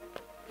it.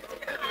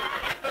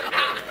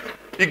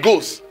 It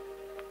goes.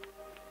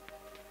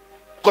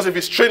 Because if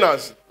it's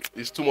trainers,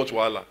 it's too much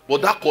wahala.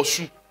 But that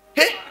Koshu,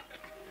 hey,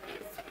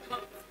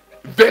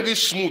 very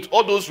smooth.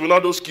 All those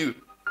Ronaldo skills.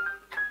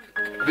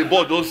 The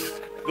ball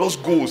just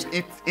goes.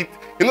 You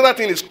know that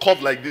thing is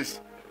curved like this.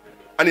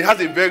 And it has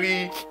a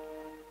very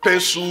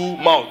pencil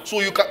mouth. So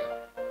you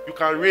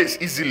can race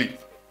easily.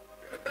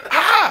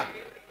 I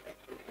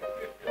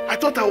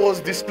thought I was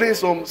displaying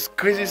some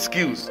crazy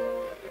skills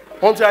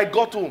until I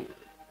got home.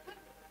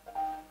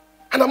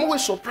 And I'm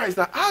always surprised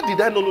that how did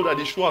I not know that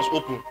the show was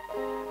open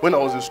when I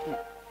was in school?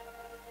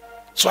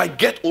 So I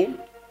get home,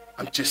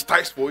 I'm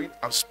chastised for it,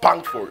 I'm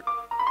spanked for it.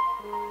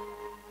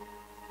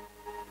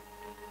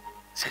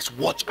 It says,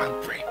 watch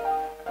and pray.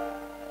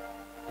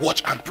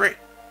 Watch and pray.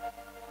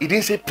 He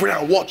didn't say pray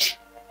and watch.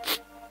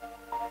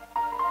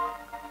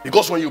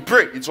 Because when you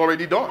pray, it's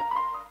already done.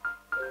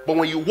 But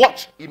when you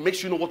watch, it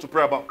makes you know what to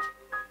pray about.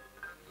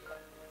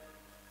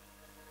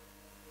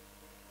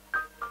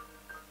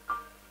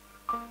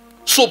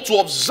 So to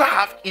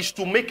observe is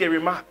to make a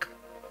remark.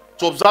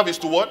 To observe is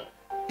to what?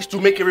 Is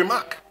to make a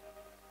remark.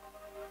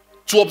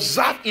 To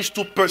observe is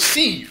to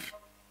perceive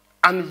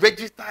and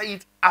register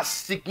it as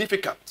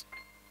significant.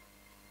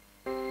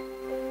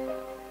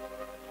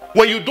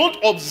 When you don't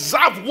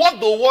observe what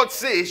the word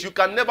says, you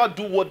can never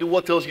do what the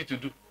word tells you to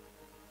do.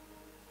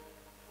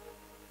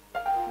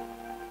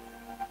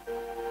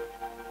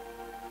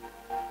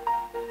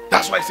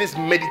 That's why it says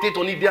meditate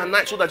on it day and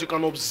night, so that you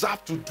can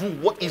observe to do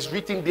what is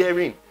written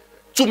therein.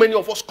 Too many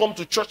of us come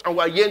to church and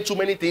we are hearing too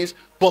many things,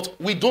 but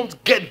we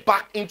don't get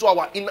back into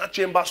our inner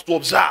chambers to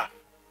observe.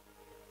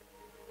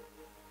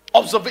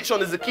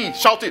 Observation is the key.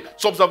 Shout it.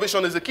 So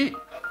observation is the key.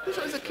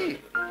 Observation is the key.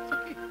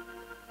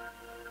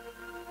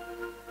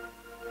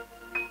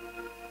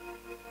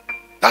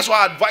 That's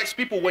why I advise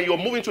people, when you're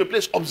moving to a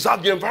place,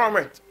 observe the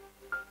environment.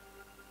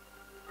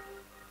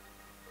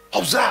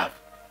 Observe.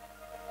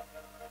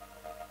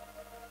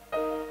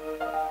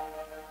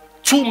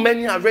 Too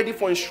many are ready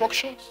for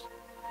instructions.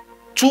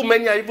 Too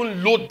many are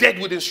even loaded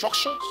with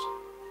instructions.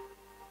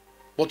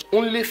 But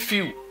only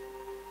few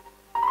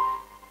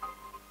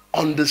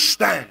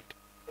understand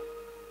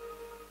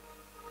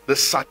the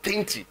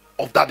certainty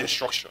of that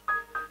instruction.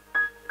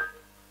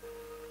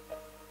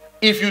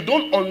 If you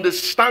don't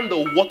understand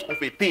the what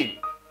of a thing,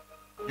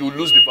 you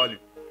lose the value.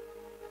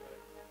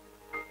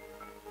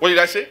 What did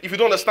I say? If you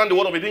don't understand the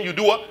what of a thing, you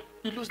do what?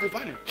 You lose the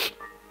value.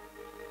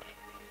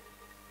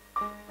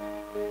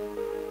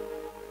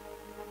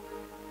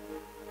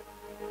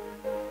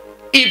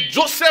 If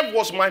Joseph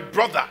was my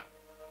brother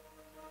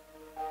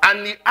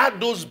and he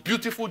had those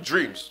beautiful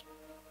dreams,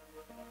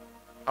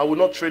 I would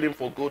not trade him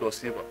for gold or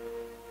silver.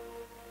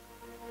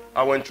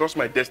 I will entrust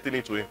my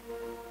destiny to him.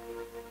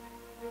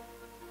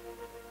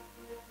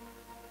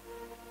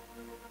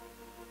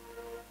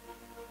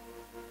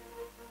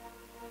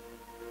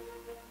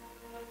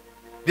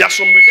 There are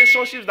some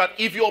relationships that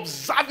if you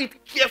observe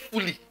it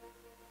carefully,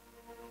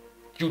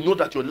 you know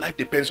that your life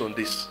depends on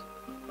this.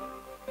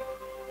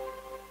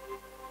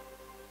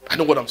 I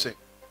know what I'm saying.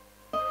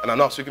 And I'm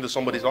now speaking to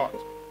somebody's heart.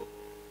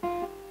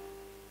 I'm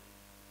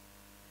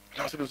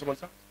speaking to someone's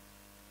heart.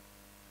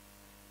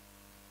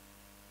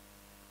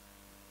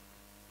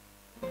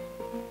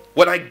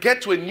 When I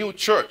get to a new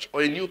church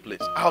or a new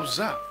place, I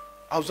observe.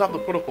 I observe the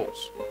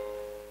protocols.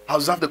 I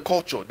observe the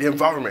culture, the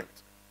environment.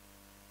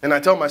 And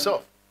I tell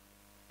myself,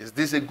 is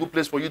this a good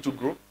place for you to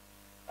grow?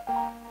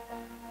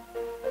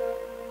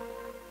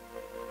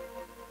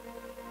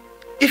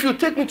 If you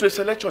take me to a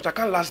select church, I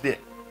can't last there.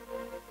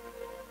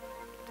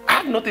 I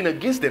have nothing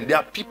against them. There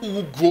are people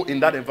who grow in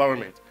that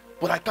environment,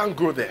 but I can't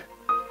grow there.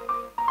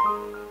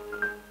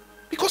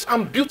 Because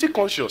I'm beauty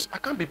conscious, I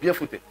can't be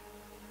barefooted.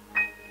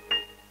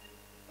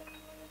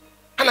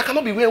 And I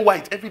cannot be wearing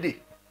white every day.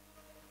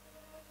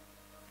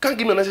 Can't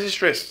give me unnecessary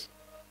stress.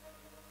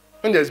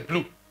 When there's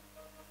blue,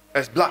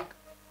 there's black,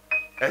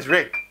 there's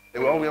red, they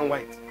were all wearing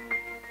white.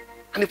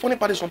 And the funny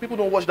part is some people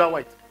don't wash that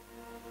white.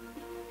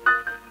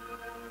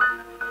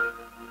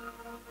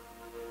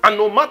 And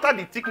no matter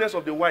the thickness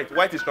of the white,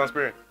 white is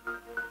transparent.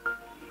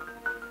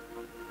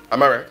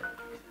 Am I right?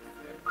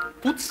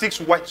 Put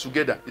 6 whites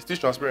together, it's still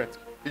transparent.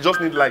 You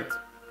just need light.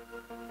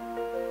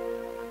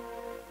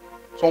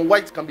 Some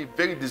white can be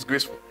very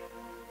disgraceful.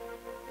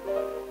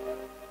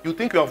 You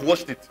think you have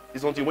washed it,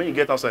 it's until when you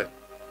get outside.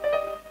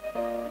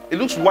 It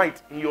looks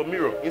white in your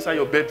mirror, inside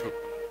your bedroom.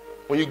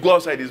 When you go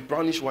outside, it's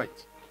brownish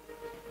white.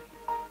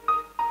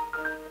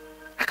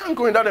 I can't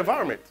go in that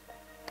environment.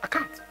 I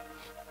can't.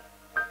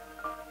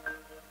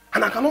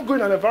 And I cannot go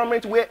in an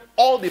environment where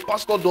all the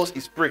pastor does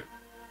is pray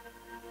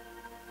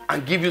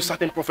and give you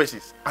certain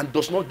prophecies and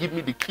does not give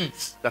me the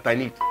keys that I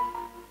need.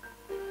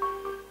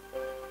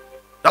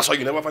 That's why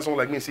you never find someone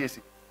like me in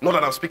CAC. Not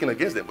that I'm speaking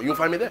against them, but you'll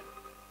find me there.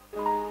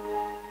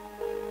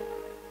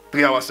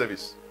 3-hour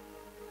service.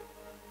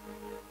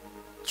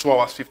 2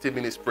 hours, 15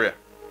 minutes prayer.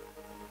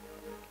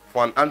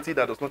 For an auntie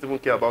that does not even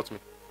care about me.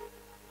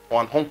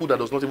 Or an uncle that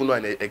does not even know I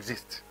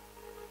exist.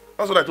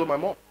 That's what I told my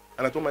mom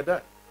and I told my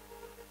dad.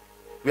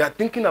 We are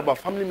thinking about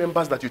family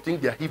members that you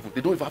think they are evil.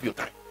 They don't even have your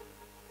time.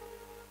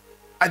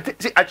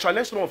 I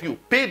challenge some of you.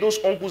 Pay those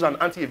uncles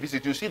and auntie a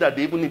visit. You see that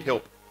they even need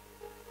help.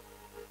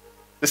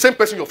 The same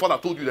person your father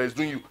told you that is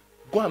doing you.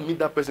 Go and meet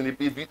that person.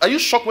 Are you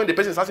shocked when the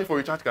person is asking for a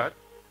recharge card?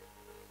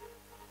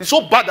 It's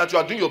so bad that you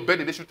are doing your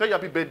birthday. They should tell you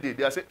happy birthday.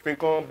 They are saying,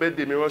 Fincon,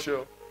 birthday,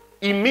 Miroshel.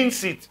 He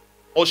means it.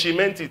 Or she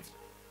meant it.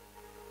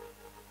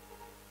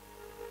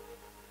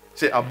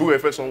 Say, Abu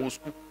first on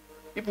school.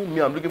 Even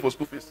me, I'm looking for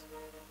school fees.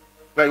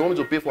 Now you want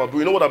me to pay for Abu?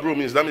 You know what Abu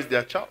means? That means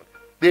their child.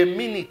 They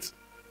mean it.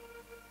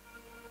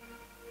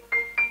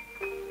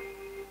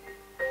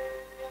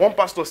 One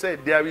pastor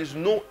said, there is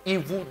no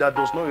evil that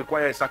does not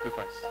require a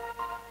sacrifice.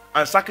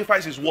 And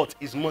sacrifice is what?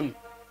 Is money.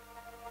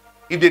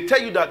 If they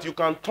tell you that you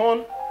can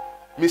turn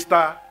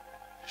Mr.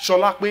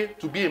 Sholakwe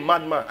to be a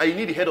madman and you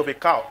need the head of a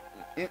cow,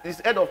 is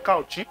head of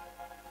cow cheap?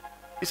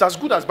 It's as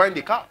good as buying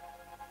the cow.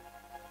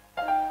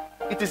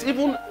 It is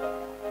even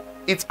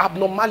its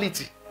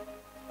abnormality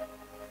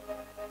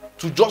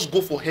to just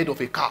go for head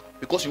of a cow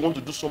because you want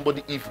to do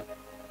somebody evil.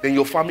 Then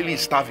your family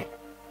is starving.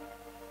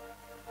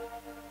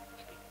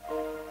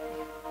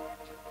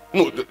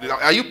 No,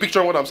 are you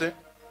picturing what I'm saying?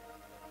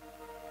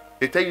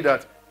 They tell you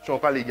that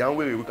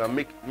we can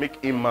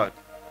make him mad.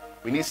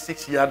 We need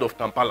 6 yards of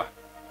Kampala,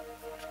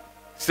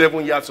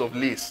 7 yards of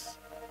lace,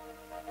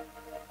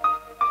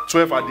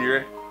 12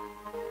 adire.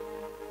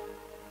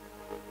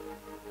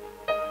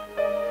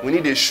 We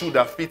need a shoe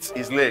that fits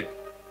his leg.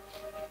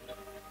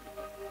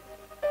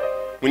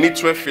 We need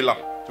 12 filler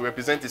to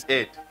represent his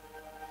head.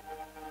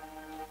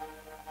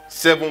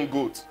 7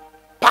 goats.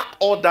 Pack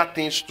all that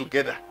things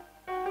together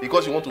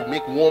because you want to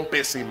make one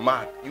person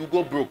mad. You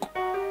go broke.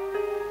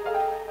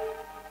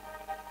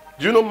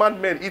 Do you know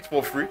madmen eat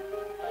for free?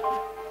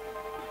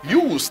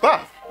 You will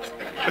starve.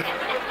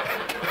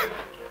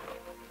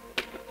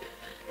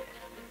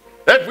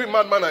 Every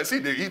madman I see,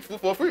 they eat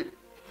food for free.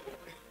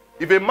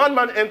 If a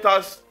madman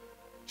enters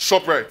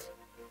ShopRite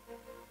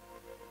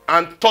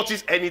and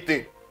touches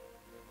anything,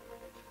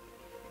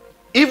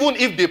 even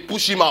if they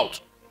push him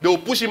out, they will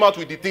push him out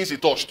with the things he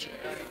touched.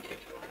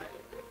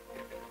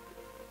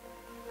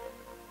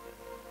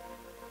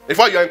 In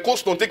fact, you're in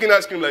Coaston taking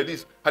ice cream like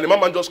this, and the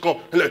madman just come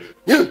and like,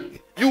 yeah,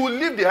 you will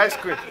leave the ice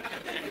cream,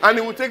 and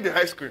he will take the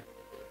ice cream.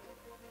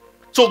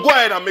 So go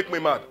ahead and make me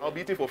mad. I'll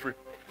be eating for free.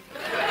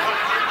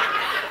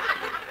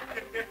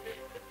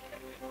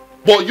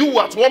 But you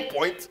at one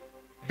point,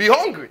 be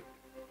hungry.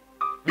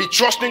 Be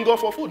trusting God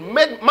for food.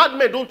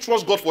 Madmen don't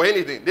trust God for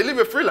anything. They live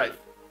a free life.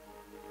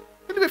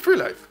 They live a free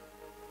life.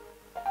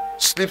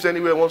 Sleeps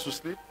anywhere wants to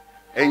sleep.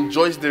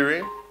 Enjoys the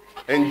rain.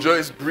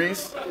 Enjoys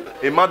breeze.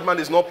 A madman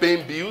is not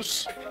paying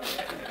bills.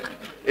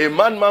 A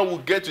madman will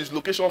get to his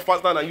location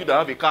faster than you that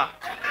have a car.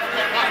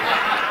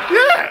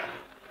 Yeah.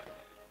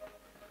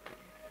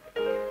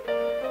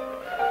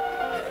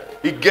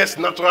 He gets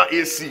natural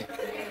AC.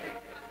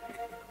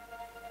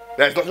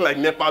 There's nothing like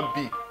NEPA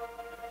B.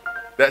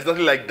 There's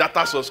nothing like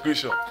data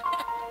subscription.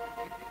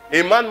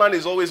 A madman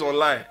is always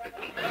online.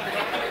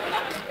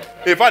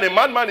 In fact, a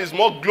madman is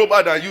more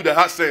global than you that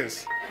has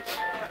sense.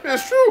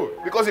 It's true.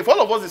 Because if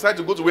all of us decide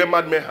to go to where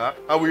madmen are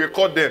and we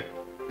record them,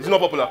 it's not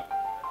popular.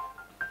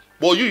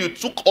 But you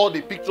took all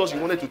the pictures you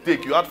wanted to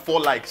take. You had 4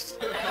 likes.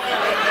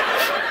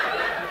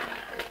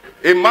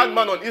 A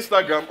madman on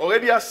Instagram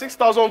already has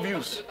 6,000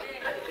 views.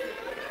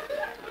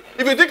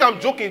 If you think I'm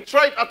joking,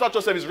 try it after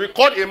church service.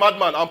 Record a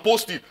madman and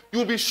post it.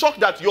 You'll be shocked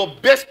that your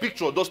best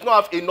picture does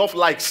not have enough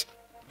likes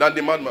than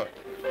the madman.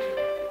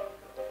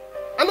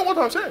 I know what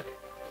I'm saying.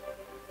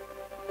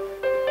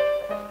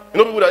 You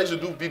know people that used to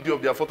do video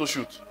of their photo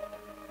shoot?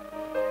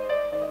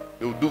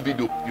 They will do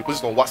video. You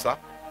post it on WhatsApp,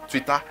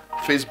 Twitter,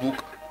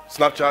 Facebook,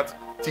 Snapchat,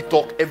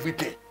 TikTok,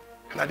 everything.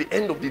 And at the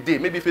end of the day,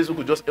 maybe Facebook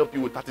will just help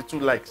you with 32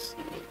 likes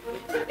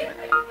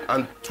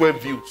and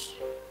 12 views.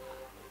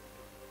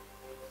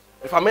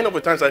 In fact, many of the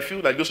times I feel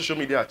like those social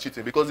media are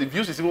cheating because the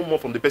views is even more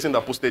from the person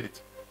that posted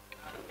it.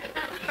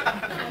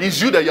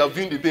 It's you that you are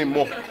viewing the thing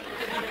more.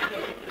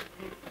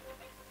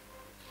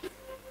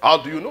 How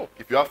do you know?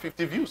 If you have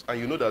 50 views and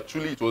you know that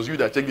truly it was you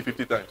that checked it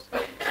 50 times.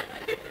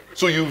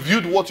 So you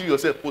viewed what you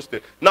yourself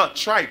posted. Now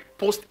try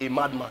post a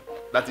madman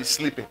that is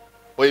sleeping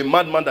or a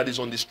madman that is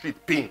on the street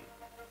peeing.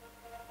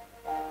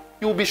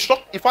 You will be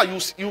shocked. In fact,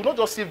 you will not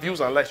just see views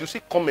and likes, you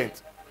see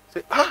comments.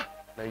 Say,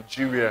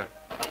 Nigeria,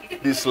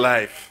 this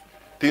life.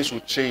 Things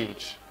will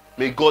change.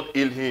 May God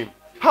heal him.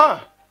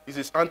 It's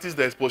his aunties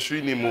that is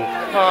pursuing him.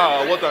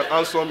 What an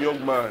handsome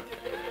young man.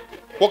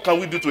 What can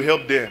we do to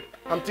help them?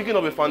 I'm thinking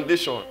of a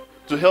foundation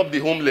to help the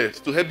homeless,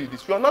 to help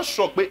this. You are not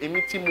shocked by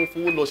any team of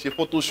lost a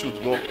photo shoot,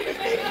 no?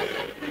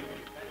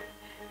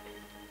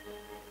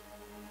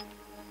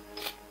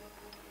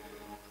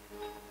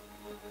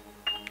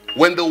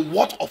 When the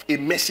word of a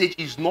message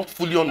is not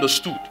fully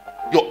understood,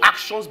 your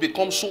actions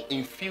become so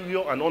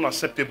inferior and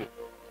unacceptable.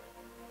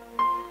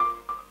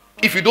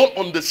 If you don't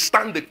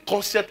understand the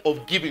concept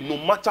of giving, no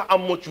matter how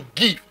much you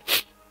give,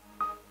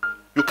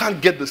 you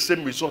can't get the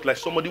same result like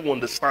somebody who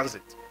understands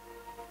it.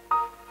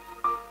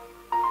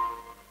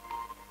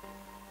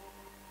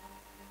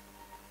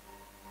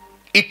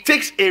 It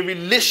takes a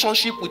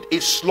relationship with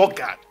a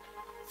sluggard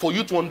for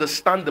you to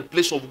understand the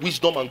place of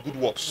wisdom and good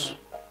works.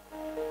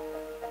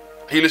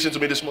 Are you listening to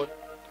me this morning?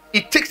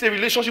 It takes a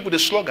relationship with a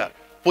sluggard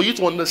for you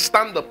to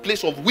understand the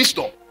place of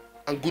wisdom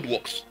and good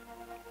works.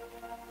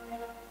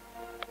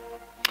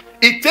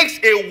 It takes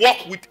a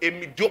walk with a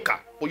mediocre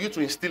for you to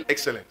instill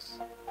excellence.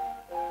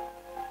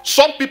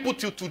 Some people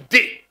till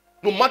today,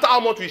 No matter how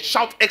much we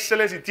shout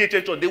excellence in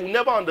THH Church, they will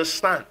never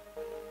understand.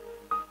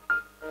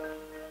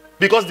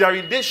 Because their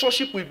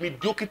relationship with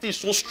mediocrity is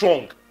so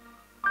strong.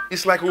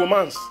 It's like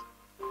romance.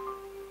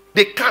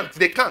 They can't.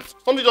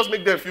 Something just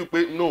make them feel,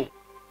 no.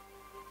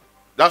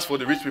 That's for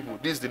the rich people.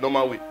 This is the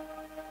normal way.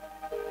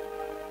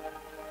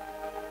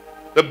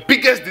 The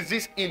biggest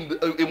disease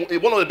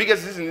one of the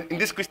biggest diseases in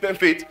this Christian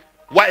faith,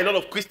 why a lot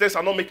of Christians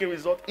are not making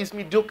results, is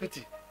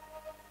mediocrity.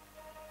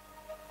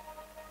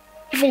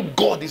 Even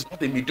God is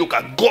not a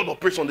mediocre. God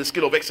operates on the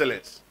scale of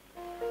excellence.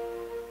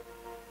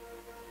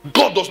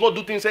 God does not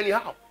do things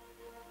anyhow.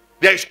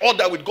 There is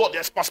order with God.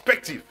 There's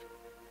perspective.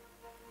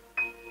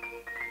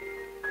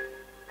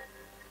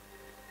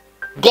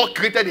 God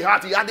created the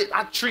earth. He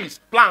had trees,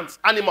 plants,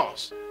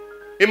 animals.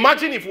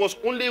 Imagine if it was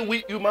only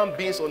we human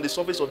beings on the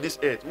surface of this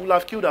earth. We would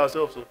have killed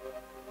ourselves. So.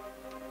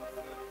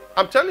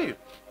 I'm telling you.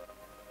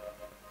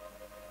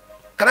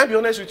 Can I be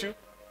honest with you?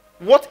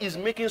 What is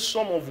making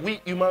some of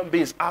we human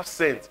beings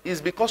absent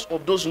is because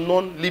of those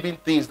non-living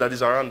things that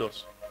is around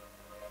us.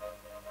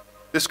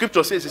 The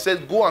scripture says, it says,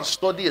 go and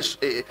study.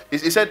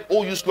 It said,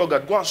 oh, you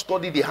sluggard, go and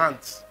study the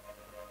hands.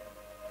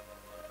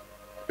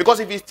 Because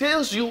if it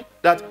tells you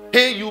that,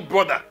 hey, you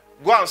brother,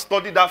 go and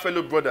study that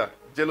fellow brother,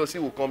 jealousy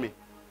will come in.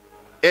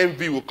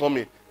 Envy will come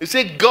in. You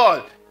say,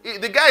 God,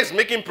 the guy is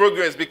making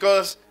progress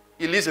because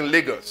he lives in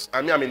Lagos.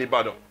 I'm in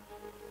Ibadan.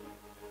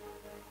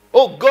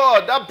 Oh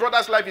God, that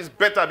brother's life is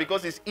better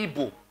because he's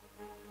Igbo.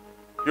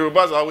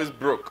 Yorubas are always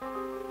broke.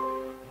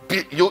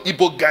 Your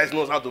Igbo guys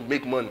knows how to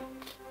make money.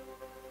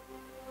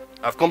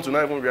 I've come to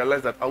now even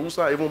realize that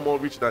Hausa are even more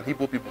rich than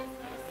Igbo people.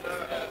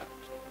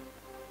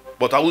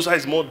 But Hausa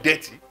is more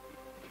dirty.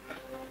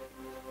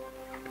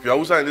 If you're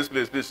Hausa in this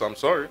place, please, I'm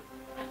sorry.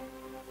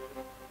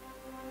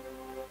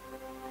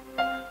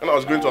 When I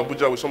was going to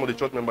Abuja with some of the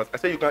church members, I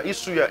said you can eat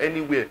suya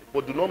anywhere,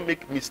 but do not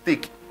make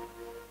mistake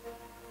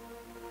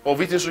of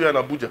eating suya in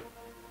Abuja.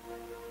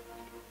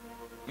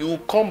 You will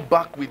come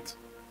back with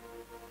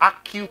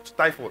acute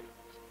typhoid.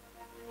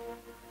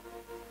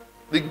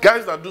 The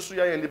guys that do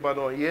suya in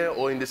Ibadan here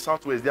or in the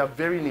southwest, they are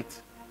very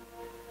neat.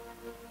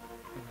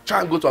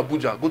 Try and go to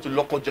Abuja, go to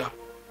Lokoja,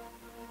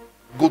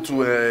 go to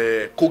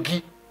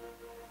Kogi,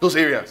 those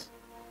areas.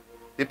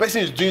 The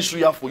person is doing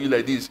suya for you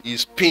like this,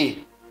 is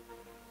paying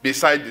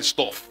beside the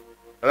stuff.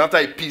 And after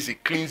he pees, he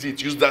cleans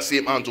it, use that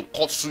same hand to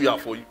cut suya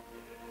for you.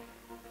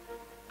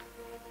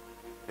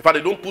 In fact,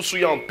 they don't put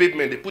suya on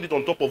pavement, they put it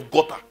on top of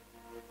gutter.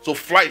 So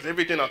flies,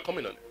 everything are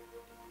coming on it.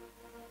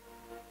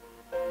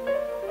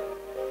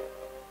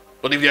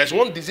 But if there is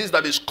one disease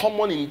that is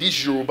common in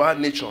this Yoruba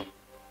nation,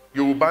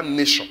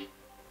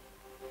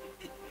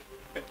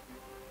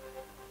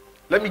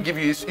 let me give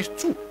you, it's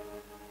two.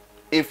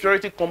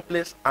 Inferiority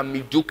complex and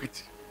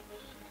mediocrity.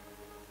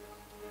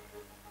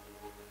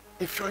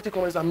 Inferiority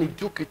complex and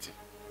mediocrity.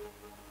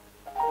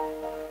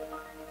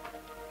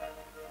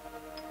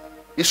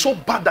 It's so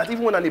bad that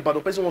even when an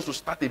Ibadan person wants to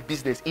start a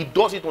business, he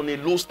does it on a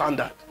low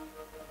standard.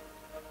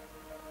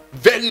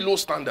 Very low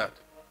standard.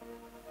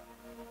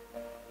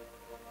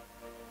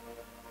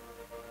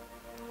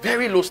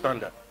 Very low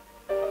standard.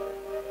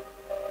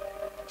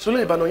 So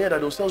in Ibadan here that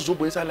they'll sell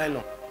Zobo inside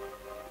nylon.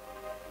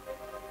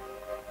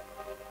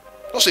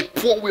 That's a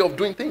poor way of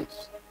doing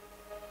things.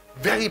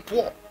 Very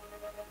poor.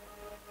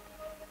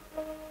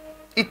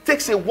 It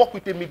takes a work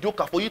with a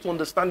mediocre for you to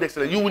understand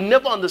excellence. You will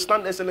never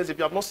understand excellence if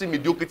you have not seen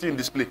mediocrity in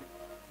display.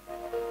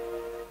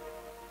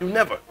 You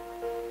never.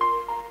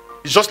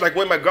 It's just like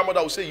when my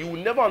grandmother would say, you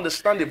will never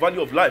understand the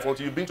value of life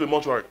until you've been to a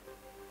mortuary.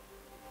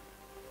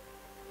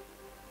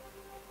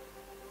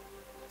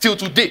 Till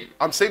today,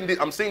 I'm saying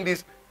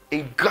this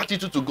in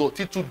gratitude to God.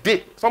 Till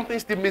today, something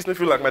still makes me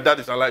feel like my dad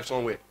is alive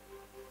somewhere.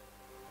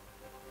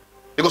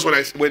 Because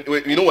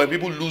when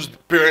people lose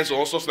parents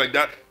or stuff like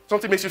that,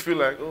 something makes you feel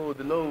like, oh,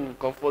 the Lord will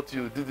comfort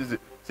you.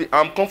 See,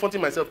 I'm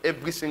comforting myself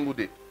every single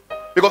day.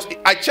 Because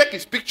I check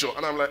his picture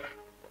and I'm like,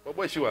 oh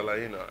boy, you are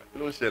lying now.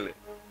 You don't share it.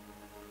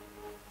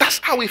 That's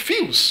how it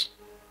feels.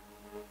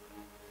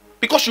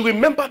 Because you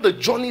remember the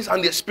journeys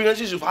and the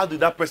experiences you've had with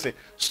that person.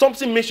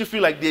 Something makes you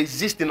feel like they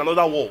exist in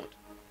another world.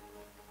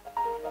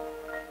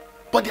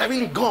 But they are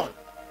really gone.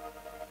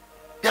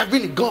 They are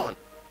really gone.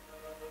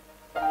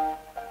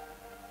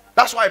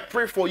 That's why I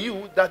pray for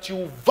you that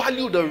you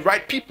value the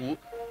right people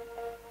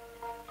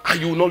and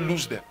you will not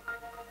lose them.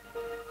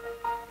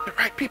 The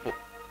right people.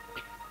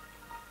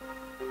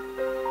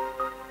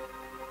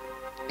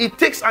 It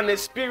takes an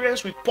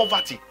experience with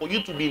poverty for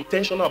you to be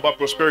intentional about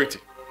prosperity.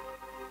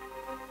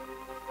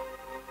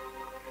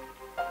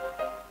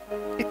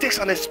 It takes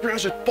an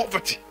experience with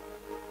poverty.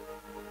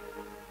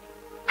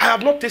 I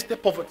have not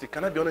tasted poverty.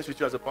 Can I be honest with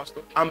you as a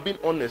pastor? I'm being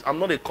honest. I'm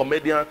not a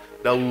comedian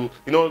that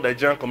will,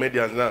 Nigerian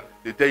comedians now,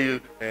 they tell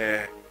you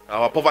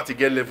our poverty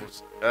get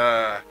levels.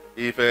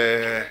 If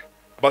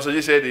Pastor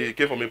J said he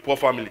came from a poor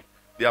family,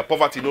 their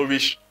poverty no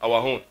reach our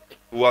own.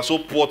 We are so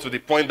poor to the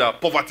point that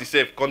poverty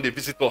self can't they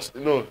visit us.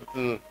 No,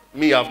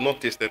 me, I have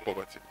not tasted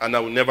poverty, and I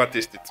will never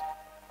taste it.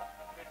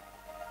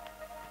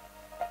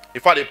 In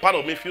fact, a part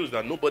of me feels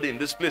that nobody in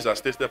this place has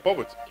tasted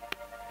poverty.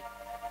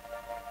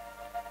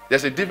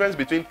 There's a difference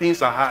between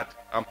things are hard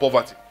and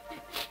poverty.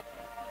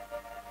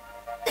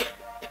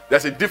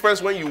 There's a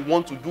difference when you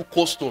want to do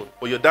Coldstone,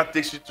 but your dad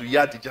takes you to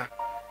Yadija.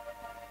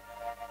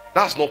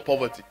 That's not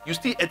poverty. You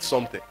still ate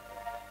something.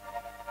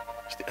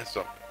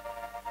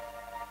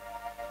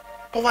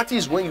 Poverty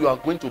is when you are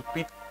going to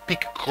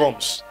pick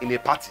crumbs in a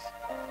party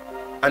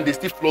and they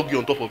still flog you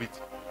on top of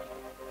it.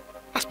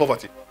 That's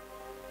poverty.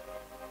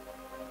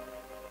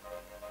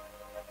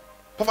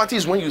 Poverty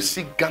is when you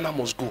see Ghana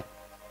must go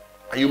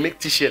and you make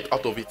t-shirt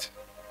out of it.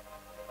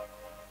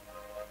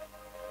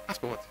 That's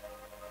poverty.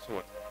 So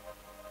what?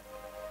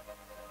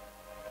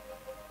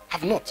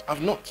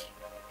 I've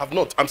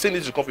not. I'm saying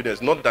this with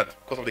confidence, not that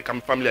because of the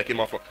family I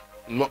came out from.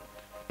 Not.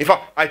 In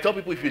fact, I tell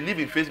people if you live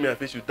in Face Me and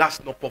Face You,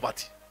 that's not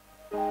poverty.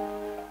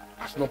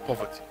 That's not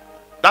poverty.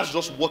 That's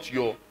just what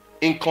your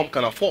income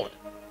can afford.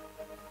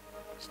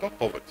 It's not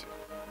poverty.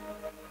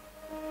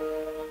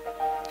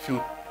 If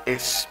you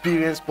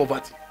experience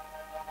poverty,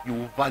 you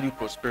will value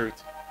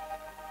prosperity.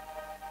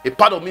 A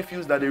part of me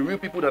feels that the real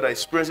people that are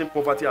experiencing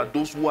poverty are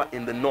those who are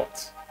in the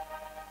north.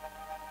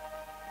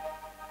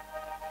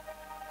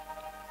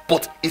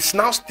 But it's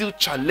now still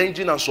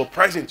challenging and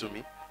surprising to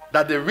me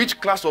that the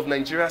rich class of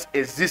Nigerians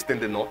exist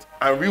in the north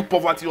and real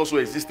poverty also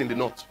exists in the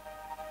north.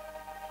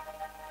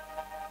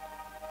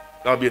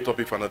 That'll be a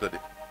topic for another day.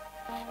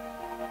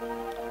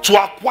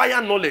 To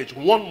acquire knowledge,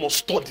 one must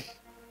study.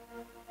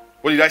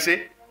 What did I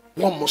say?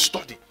 One must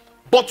study.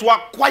 But to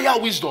acquire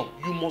wisdom,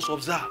 you must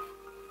observe.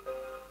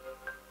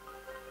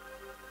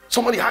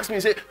 Somebody asked me,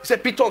 he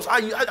said, Petons, how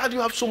do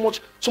you have so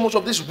much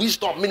of this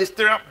wisdom,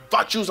 ministerial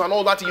virtues and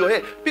all that in your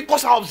head?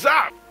 Because I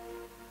observe.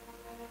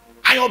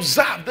 I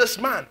observed this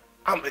man.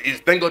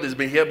 Thank God he's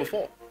been here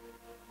before.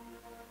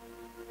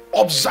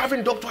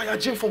 Observing Dr.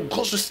 Ayajin for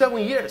close to 7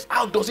 years.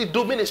 How does he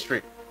do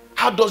ministry?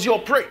 How does he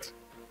operate?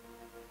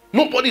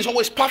 Nobody is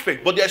always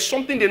perfect, but there's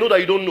something they know that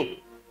you don't know.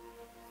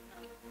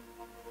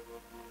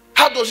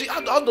 How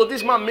does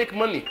this man make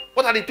money?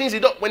 What are the things he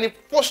does? When he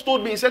first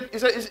told me, he said,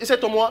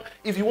 Tomoa,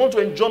 if you want to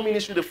enjoy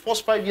ministry the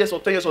first 5 years or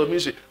 10 years of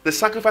ministry, the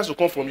sacrifice will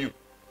come from you.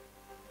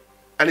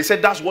 And he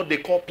said that's what they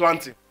call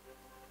planting.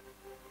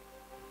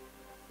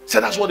 He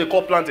said that's what they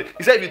call planting.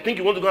 He said if you think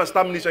you want to go and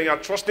start ministry and you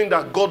are trusting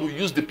that God will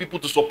use the people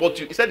to support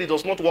you, he said it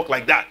does not work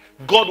like that.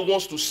 God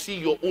wants to see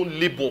your own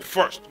labor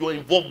first, your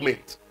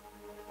involvement.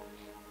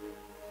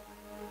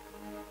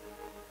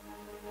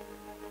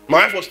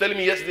 My wife was telling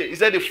me yesterday, he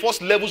said the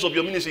first levels of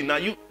your ministry, now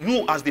you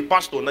as the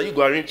pastor, now you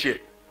go arrange chair.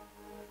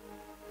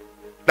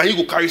 Now you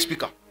go carry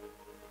speaker.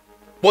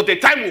 But the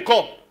time will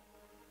come.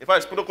 In fact,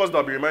 it's protocols that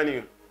will be reminding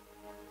you.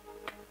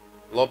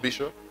 Lord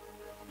Bishop,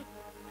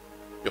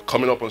 you're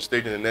coming up on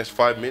stage in the next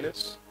 5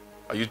 minutes.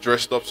 Are you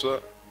dressed up,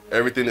 sir?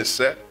 Everything is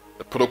set.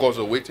 The protocols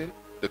are waiting.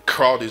 The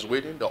crowd is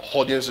waiting. The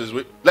audience is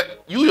waiting.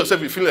 Like you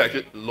yourself, you feel like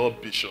it, Lord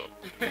Bishop.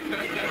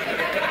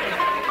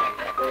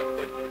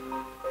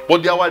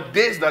 But there were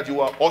days that you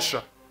were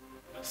usher,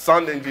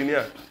 sound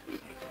engineer,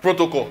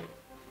 protocol,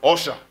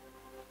 usher.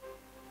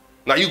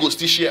 Now you go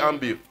still share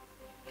handbill.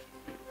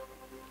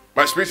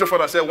 My spiritual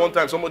father said one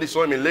time somebody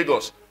saw him in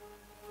Lagos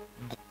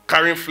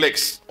carrying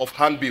flex of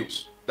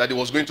handbills that he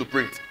was going to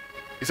print.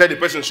 He said the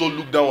person so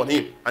looked down on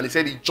him and he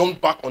said he jumped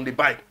back on the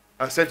bike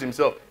and said to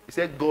himself, he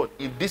said, God,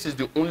 if this is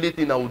the only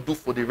thing I will do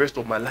for the rest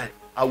of my life,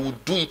 I will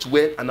do it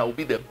well and I will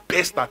be the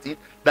best at it,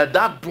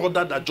 that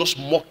brother that just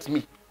mocked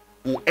me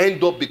will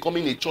end up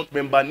becoming a church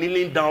member,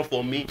 kneeling down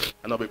for me,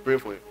 and I'll be praying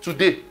for him.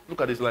 Today, look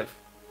at his life.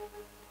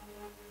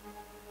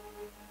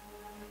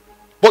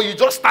 But you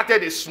just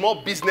started a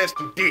small business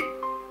today.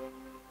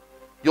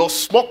 Your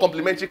small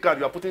complimentary card,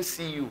 you are putting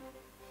CU.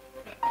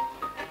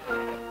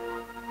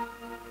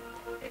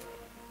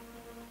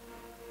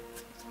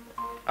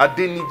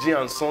 Adeniji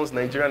and Sons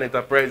Nigerian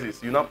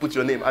Enterprises. You now put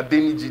your name,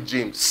 Adeniji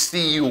James,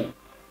 CEO.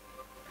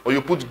 Or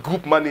you put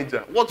group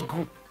manager. What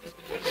group?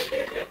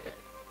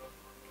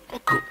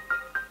 What group?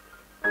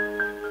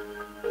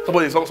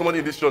 Somebody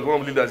in this church,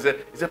 one of the leaders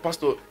said,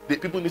 Pastor, the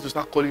people need to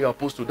start calling you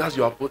apostle. That's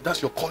your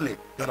calling.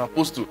 You're an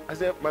apostle. I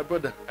said, my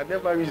brother, I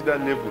never reached that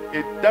level.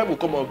 A time will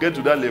come, I'll get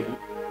to that level.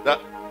 That,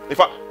 in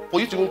fact,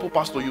 for you to even put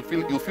pastor, you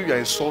feel you're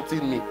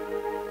insulting me.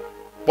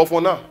 But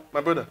for now,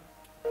 my brother,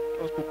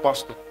 just put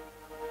pastor.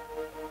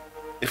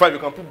 In fact, you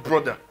can put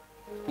brother.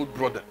 Put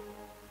brother.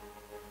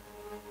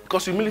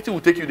 Because humility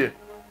will take you there.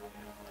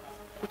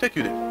 Will take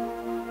you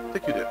there.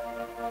 Take you there.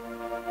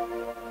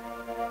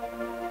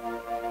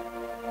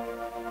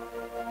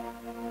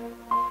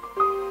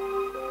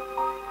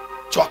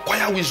 To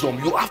acquire wisdom,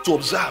 you have to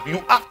observe.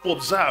 You have to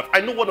observe. I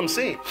know what I'm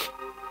saying.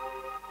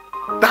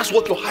 That's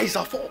what your eyes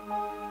are for.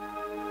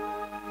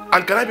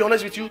 And can I be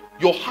honest with you?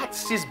 Your heart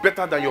sees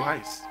better than your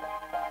eyes.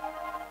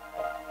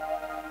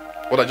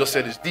 What I just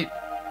said is deep.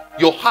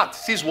 Your heart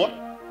sees what?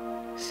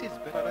 Sees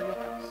better than your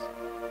eyes.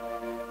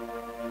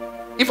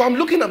 If I'm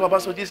looking at Baba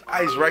Soji's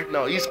eyes right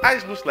now, his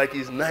eyes looks like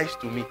he's nice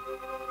to me.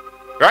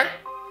 Right?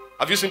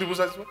 Have you seen people's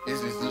eyes? He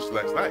looks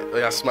like nice. Oh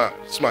yeah, smile.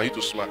 Smile, you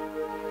too smile.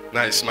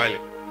 Now he's smiling.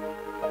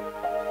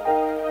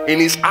 In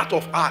his heart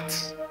of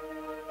hearts,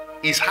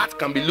 his heart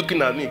can be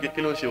looking at me.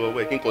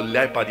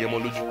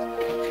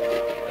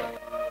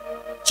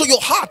 So your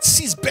heart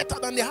sees better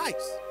than the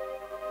eyes.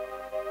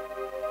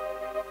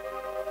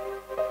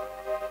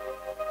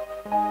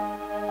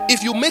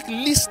 If you make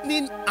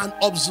listening and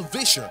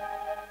observation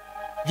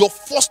your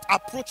first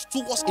approach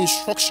towards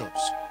instructions,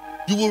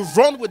 you will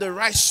run with the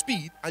right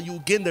speed and you will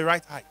gain the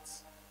right height.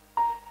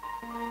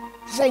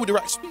 Run with the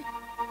right speed.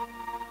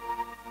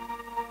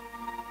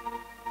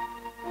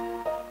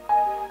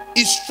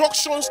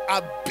 Instructions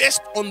are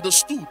best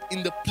understood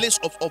in the place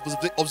of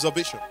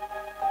observation.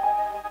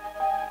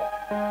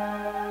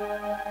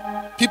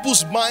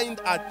 People's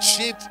minds are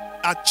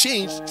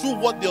changed through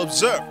what they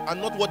observe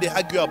and not what they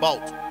argue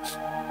about.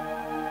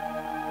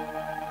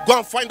 Go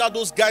and find out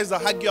those guys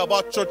that argue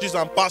about churches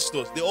and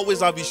pastors. They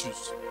always have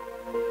issues.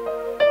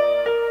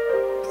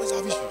 They always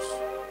have issues.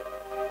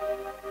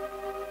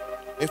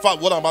 In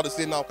fact, what I'm about to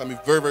say now can be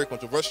very, very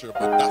controversial,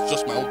 but that's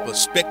just my own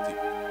perspective.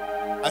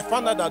 I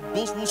found out that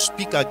those who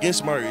speak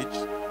against marriage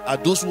are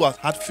those who have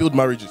had failed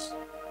marriages.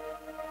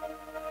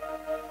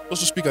 Those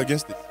who speak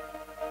against it.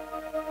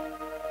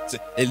 Say,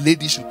 a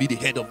lady should be the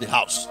head of the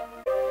house.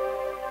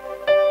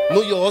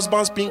 Know your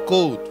husband's PIN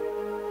code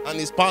and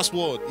his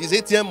password. His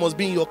ATM must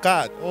be in your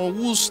card. On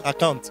whose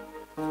account?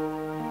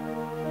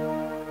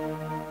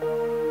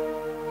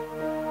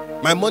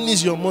 My money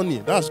is your money.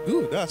 That's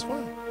good. That's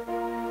fine.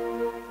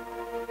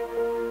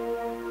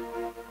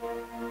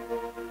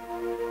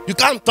 You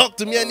can't talk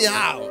to me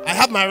anyhow. I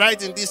have my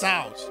right in this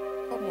house.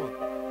 Come on.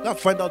 You have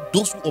to find out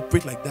those who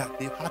operate like that.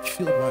 They've had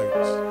failed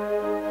marriages.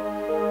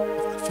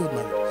 They've had failed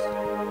marriages.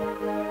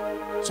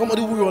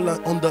 Somebody who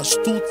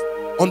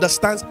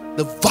understands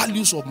the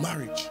values of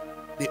marriage.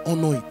 They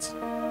honor it.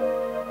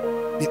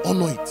 They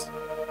honor it.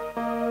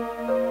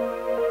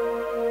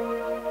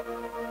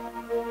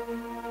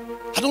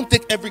 I don't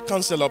take every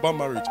counsel about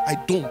marriage. I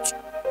don't.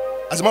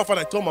 As a matter of fact,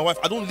 I told my wife,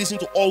 I don't listen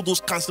to all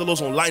those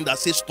counselors online that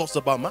say stuff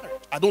about marriage.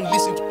 I don't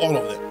listen to all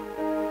of them.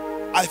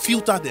 I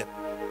filter them.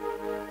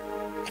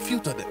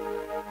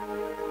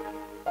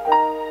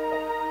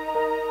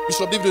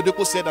 Bishop David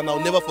Odeko said, and I'll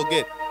never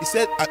forget. He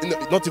said,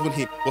 not even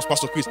him, it was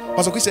Pastor Chris.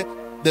 Pastor Chris said,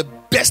 the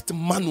best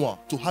manual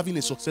to having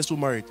a successful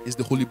marriage is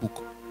the Holy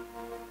Book.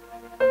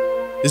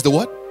 Is the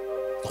what?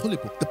 The Holy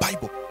Book, the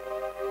Bible.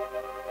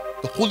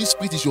 The Holy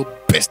Spirit is your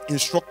best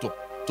instructor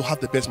to have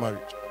the best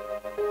marriage.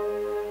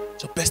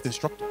 It's your best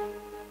instructor.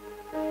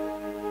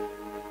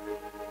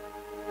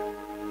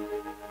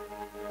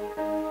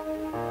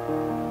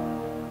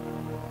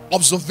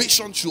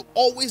 Observation should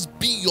always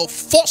be your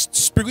first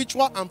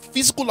spiritual and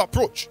physical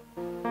approach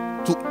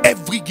to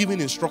every given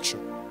instruction.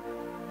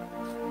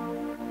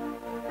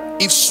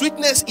 If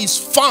sweetness is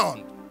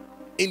found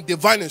in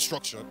divine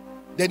instruction,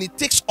 then it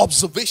takes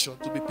observation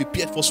to be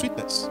prepared for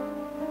sweetness.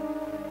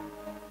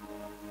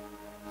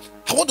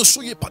 I want to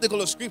show you a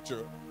particular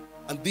scripture,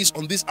 and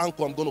on this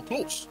anchor I'm going to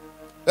close.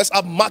 Let's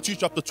have Matthew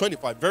chapter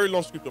 25, very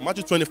long scripture.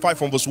 Matthew 25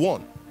 from verse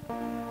 1.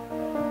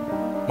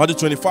 Matthew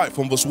 25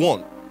 from verse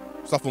 1.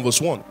 Start from verse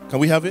 1. Can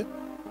we have it?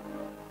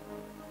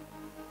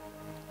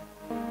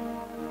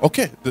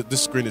 Okay,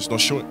 this screen is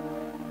not showing.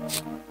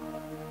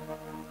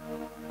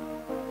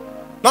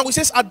 Now it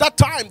says, at that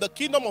time, the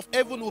kingdom of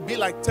heaven will be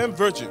like 10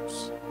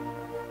 virgins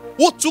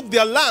who took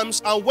their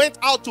lamps and went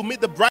out to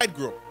meet the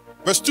bridegroom.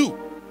 Verse 2.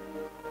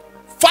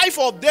 5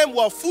 of them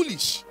were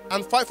foolish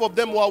and 5 of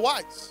them were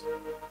wise.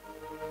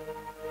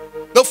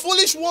 The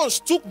foolish ones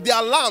took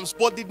their lamps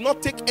but did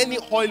not take any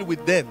oil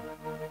with them.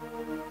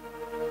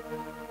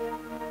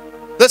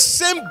 The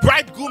same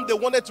bridegroom they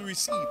wanted to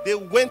receive, they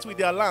went with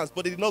their lamps,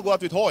 but they did not go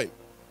out with oil.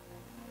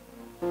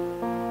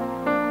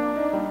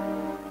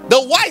 The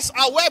wise,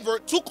 however,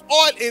 took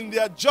oil in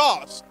their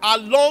jars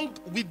along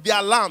with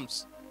their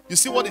lamps. You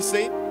see what it's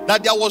saying?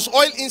 That there was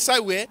oil inside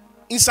where?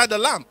 Inside the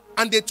lamp.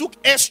 And they took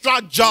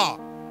extra jar.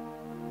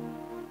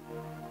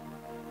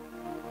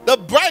 The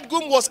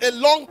bridegroom was a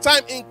long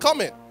time in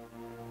coming.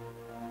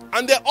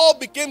 And they all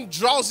became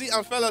drowsy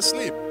and fell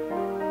asleep.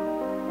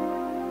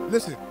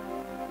 Listen.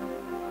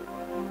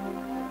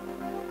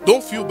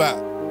 Don't feel bad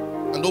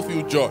and don't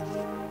feel judged.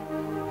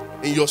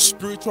 In your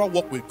spiritual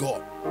walk with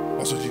God,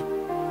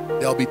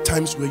 there will be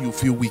times where you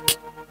feel weak.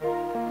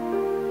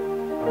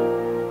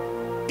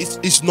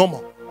 It's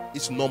normal.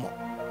 It's normal.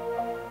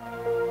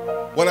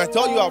 When I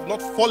tell you I've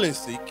not fallen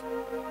sick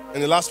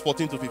in the last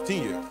 14 to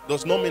 15 years,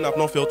 does not mean I've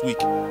not felt weak.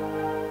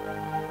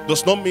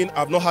 Does not mean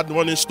I've not had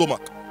running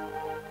stomach.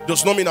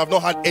 Does not mean I've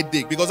not had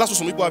headache, because that's what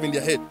some people have in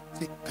their head.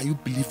 Say, can you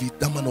believe it?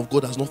 That man of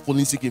God has not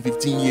fallen sick in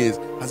 15 years.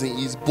 As in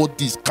his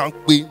body can't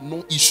pay,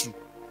 no issue.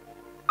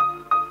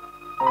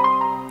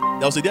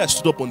 There was a day I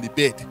stood up on the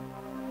bed.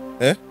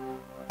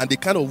 And the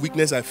kind of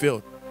weakness I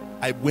felt,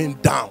 I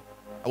went down.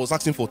 I was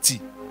asking for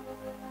tea.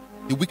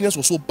 The weakness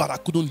was so bad I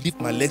couldn't lift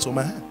my legs or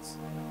my hands.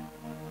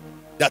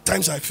 There are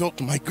times I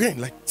felt migraine,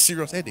 like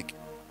serious headache.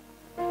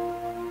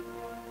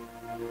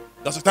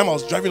 There was a time I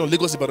was driving on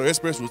Lagos Ibadan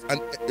Express Road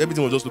and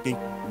everything was just looking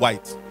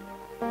white.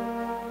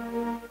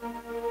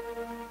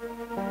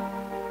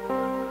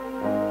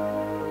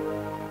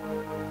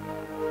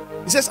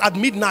 He says, at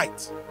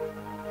midnight,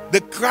 the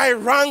cry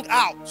rang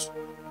out,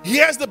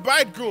 here's the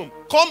bridegroom,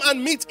 come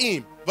and meet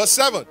him. Verse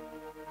 7.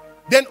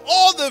 Then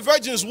all the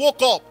virgins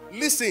woke up.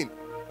 Listen,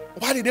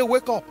 why did they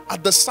wake up?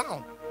 At the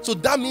sound. So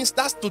that means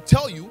that's to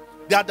tell you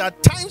that there are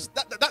times,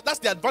 that's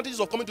the advantages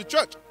of coming to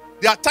church.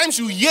 There are times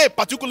you hear a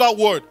particular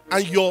word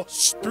and your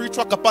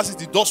spiritual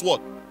capacity does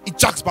what? It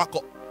jacks back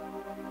up.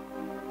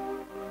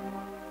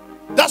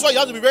 That's why you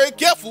have to be very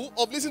careful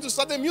of listening to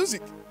certain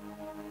music.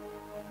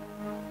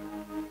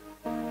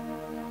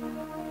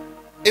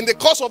 In the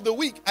course of the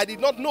week, I did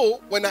not know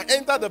when I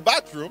entered the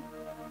bathroom,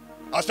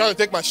 I was trying to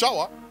take my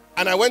shower,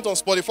 and I went on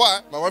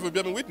Spotify. My wife will be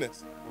a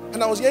witness.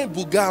 And I was hearing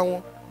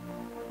Buga.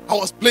 I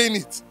was playing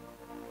it.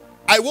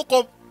 I woke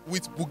up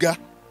with Buga.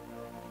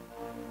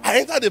 I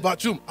entered the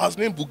bathroom. I was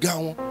playing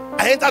Buga.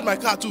 I entered my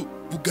car too.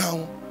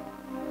 Buga.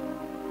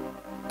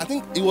 I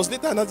think it was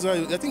later. I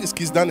think it's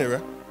Kiss Daniel,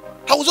 right?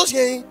 I was just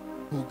hearing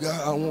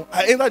Buga.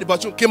 I entered the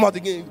bathroom, came out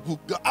again.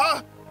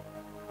 Buga.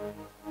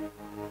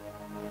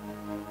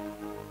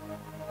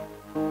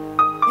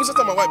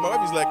 My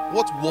wife is like,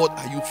 what word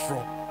are you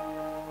from?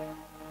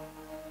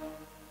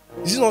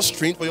 Is it not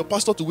strange for your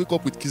pastor to wake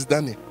up with Kiss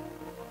Daniel?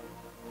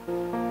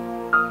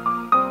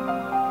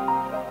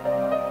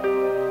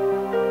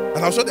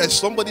 And I'm sure there's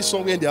somebody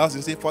somewhere in the house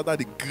and say, Father,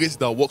 the grace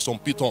that works on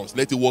pitons,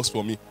 let it work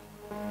for me.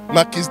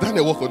 Now Kiss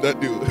Daniel work on that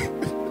deal.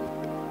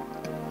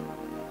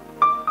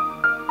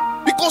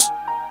 Because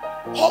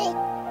all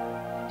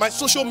my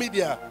social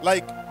media,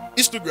 like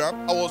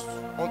Instagram, I was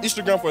on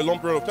Instagram for a long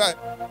period of time.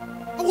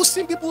 I was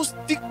seeing people's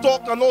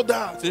TikTok and all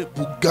that. Say,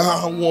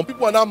 Buga,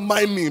 people are not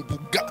miming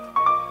Buga.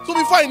 So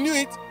before I knew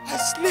it, I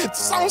slept,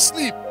 sound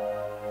sleep.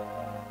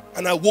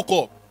 And I woke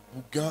up.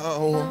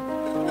 Buga.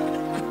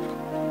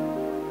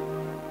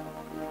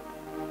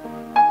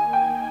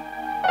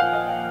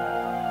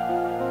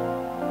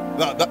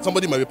 That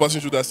somebody might be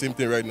passing through that same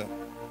thing right now.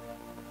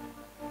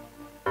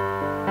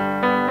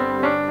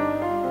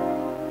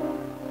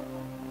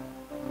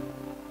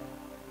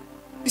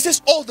 He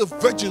says all the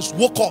virgins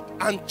woke up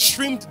and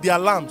trimmed their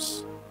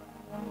lamps.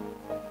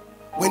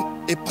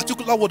 When a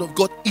particular word of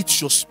God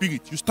eats your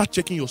spirit, you start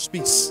checking your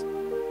space.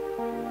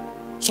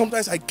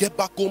 Sometimes I get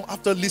back home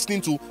after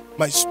listening to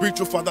my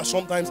spiritual father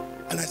sometimes,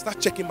 and I start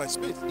checking my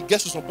space. It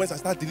gets to some points I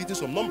start deleting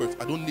some numbers.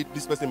 I don't need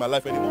this person in my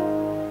life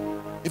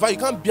anymore. In fact, you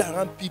can't be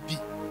around PP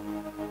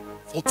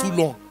for too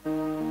long.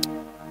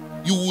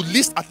 You will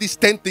list at least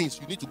 10 things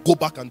you need to go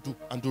back and do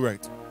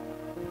right.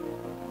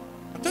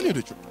 I'm telling you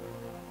the truth.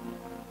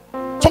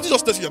 Something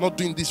just tells you you're not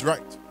doing this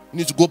right. You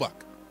need to go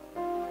back.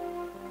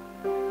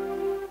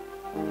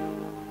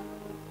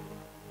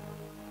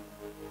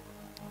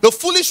 The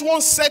foolish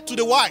one said to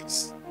the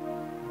wise,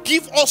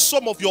 give us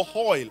some of your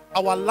oil.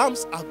 Our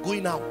lamps are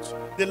going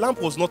out. The lamp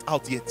was not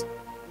out yet.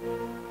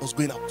 It was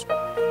going out.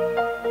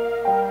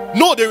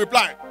 No, they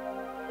replied.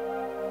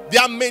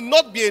 There may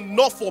not be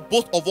enough for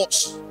both of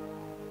us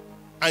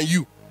and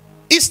you.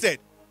 Instead,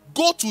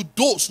 go to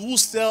those who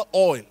sell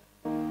oil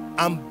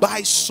and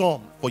buy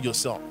some for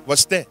yourself.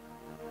 Verse 10.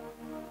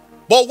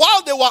 But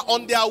while they were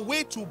on their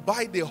way to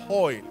buy the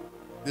oil,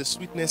 the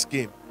sweetness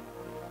came.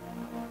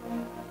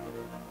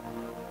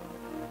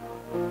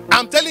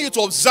 I'm telling you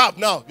to observe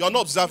now. You are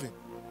not observing.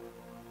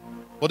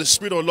 But the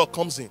Spirit of the Lord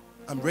comes in.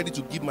 I'm ready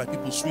to give my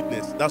people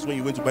sweetness. That's when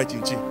you went to buy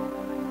chin chin.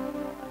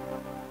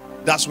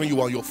 That's when you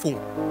were on your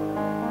phone.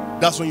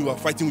 That's when you were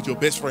fighting with your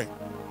best friend.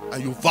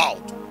 And you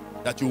vowed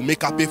that you will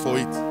make her pay for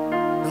it.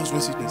 That's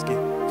when sweetness came.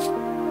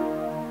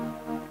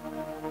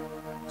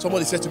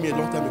 Somebody said to me a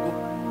long time ago,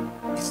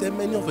 he said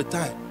many of the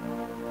time,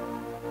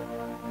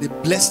 the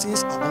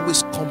blessings are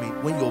always coming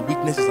when your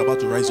weakness is about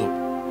to rise up.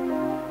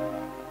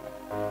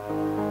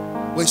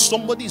 When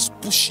somebody is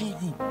pushing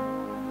you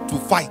to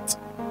fight,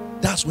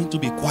 that's when to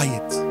be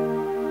quiet.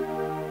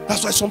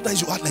 That's why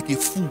sometimes you act like a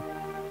fool.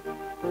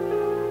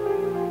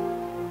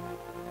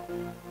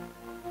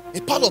 A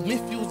part of me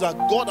feels that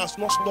God has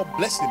not stopped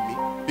blessing me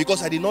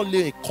because I did not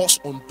lay a curse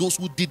on those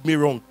who did me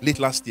wrong late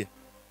last year.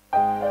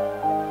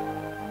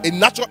 A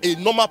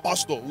normal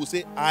pastor will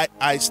say,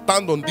 I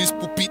stand on this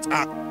pulpit.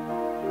 I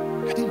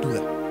didn't do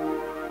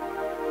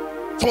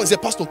that. Someone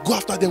said, Pastor, go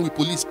after them with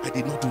police. I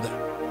did not do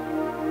that.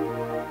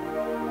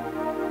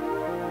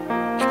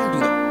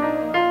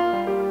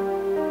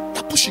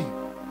 Pushing.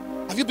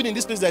 Have you been in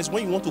this place that is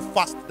when you want to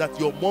fast that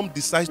your mom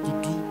decides to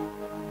do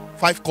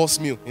 5-course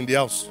meal in the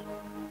house?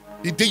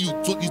 The day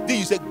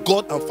you said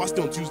God, I'm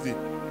fasting on Tuesday,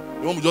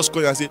 your mom will just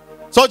call you and say,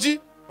 Soji,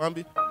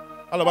 Mambi,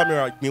 all about me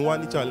right, me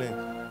one challenge.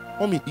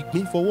 Mommy,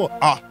 igbe for what?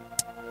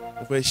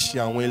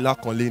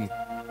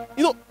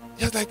 You know,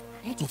 you're like,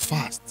 I want to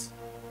fast.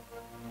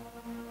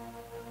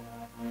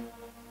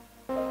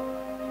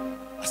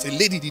 As a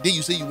lady, the day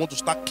you say you want to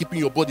start keeping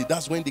your body,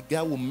 that's when the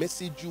guy will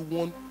message you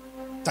one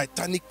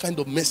Titanic kind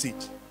of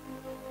message,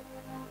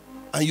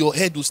 and your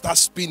head will start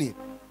spinning.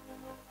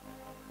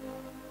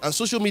 And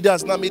social media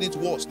has now made it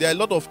worse. There are a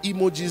lot of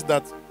emojis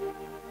that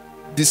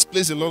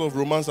displays a lot of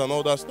romance and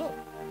all that stuff.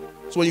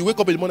 So when you wake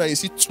up in the morning and you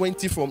see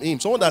 20 from him,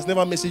 someone that's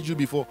never messaged you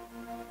before.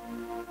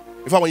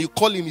 In fact, when you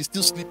call him, he's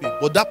still sleeping.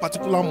 But that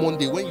particular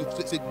Monday, when you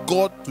say,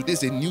 God,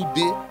 today's a new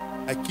day,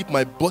 I keep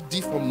my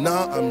body from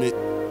now, you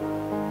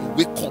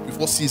wake up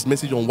before see his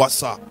message on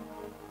WhatsApp.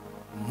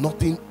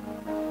 nothing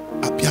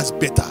appears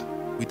better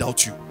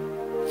without you.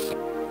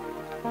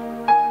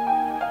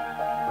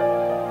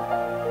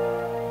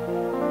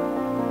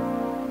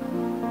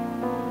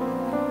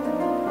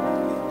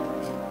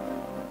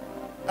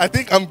 I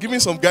think I'm giving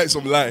some guys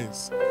some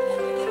lines.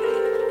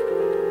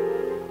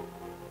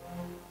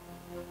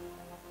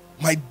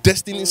 My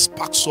destiny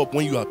sparks up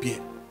when you appear.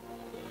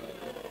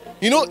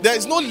 You know, there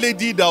is no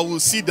lady that will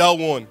see that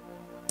one.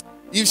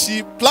 If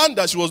she planned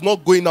that she was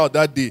not going out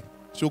that day,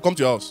 she will come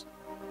to your house.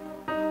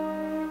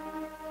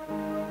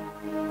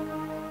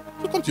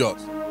 She'll come to your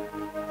house.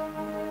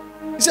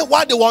 He said,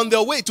 while they were on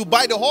their way to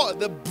buy the horse,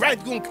 the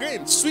bridegroom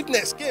came,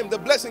 sweetness came, the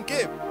blessing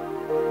came.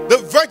 The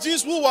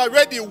virgins who were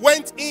ready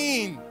went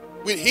in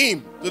with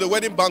him to the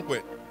wedding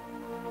banquet.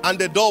 And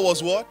the door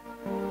was what?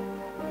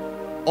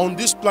 On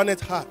this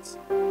planet Earth,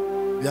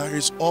 there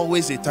is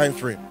always a time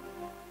frame.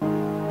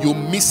 You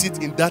miss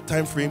it in that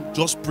time frame,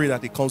 just pray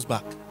that it comes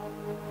back.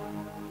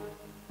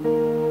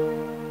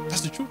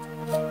 That's the truth.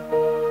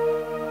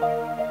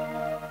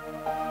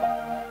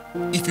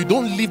 If you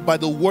don't live by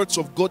the words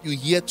of God you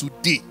hear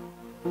today,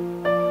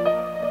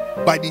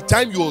 by the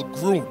time you are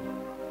grown,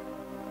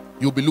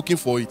 you'll be looking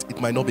for it. It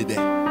might not be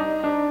there.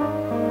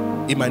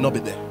 It might not be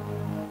there.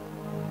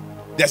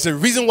 There's a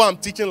reason why I'm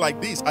teaching like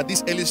this at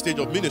this early stage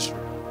of ministry.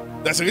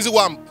 There's a reason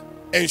why I'm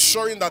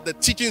ensuring that the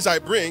teachings I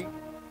bring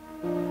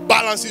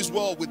balances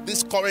well with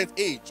this current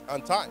age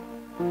and time.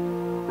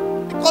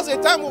 Because a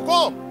time will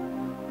come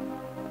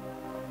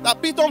that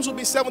P-Toms will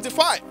be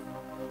 75.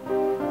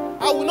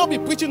 I will not be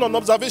preaching on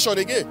observation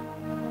again.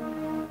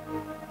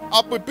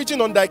 I'll be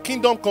preaching on thy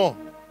kingdom come.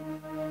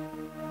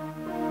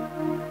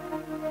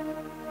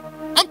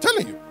 I'm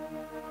telling you.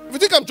 If you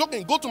think I'm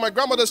joking, go to my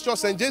grandmother's church,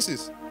 St.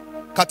 Jace's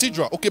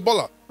Cathedral,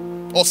 Okebola,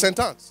 or St.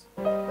 Anne's.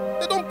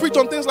 They don't preach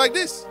on things like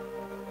this.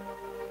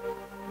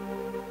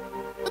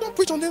 They don't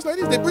preach on things like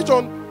this. They preach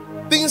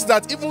on things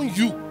that even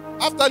you,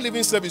 after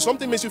leaving service,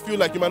 something makes you feel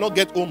like you might not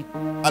get home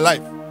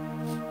alive.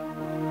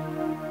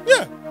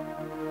 Yeah.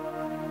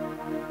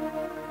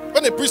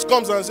 When the priest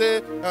comes and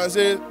say,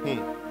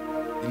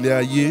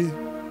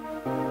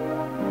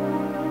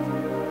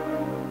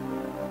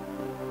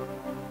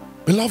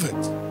 beloved,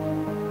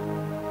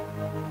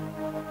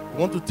 I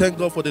want to thank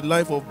God for the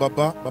life of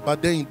Baba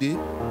Deinde,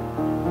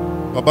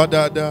 Baba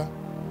Dada.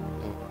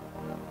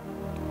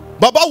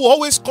 Baba will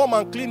always come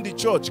and clean the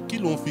church.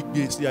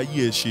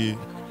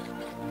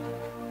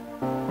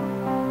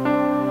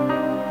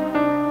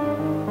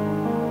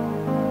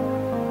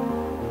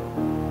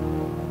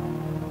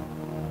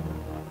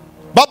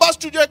 Baba's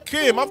children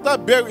came after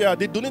burial.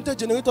 They donated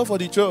generator for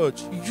the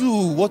church.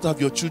 You, what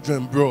have your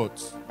children brought?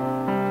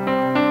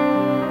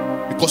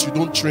 Because you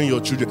don't train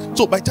your children.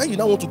 So by the time you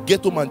now want to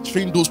get home and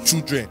train those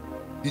children,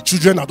 the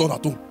children are done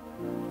at home.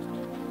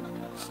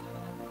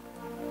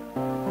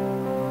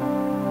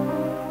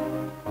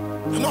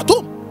 They're not at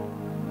home.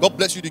 God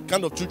bless you. The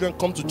kind of children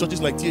come to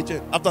churches like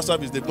THN. After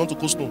service, they've gone to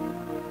Coastal.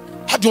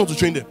 How do you want to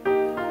train them?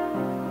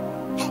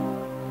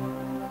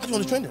 How do you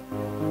want to train them?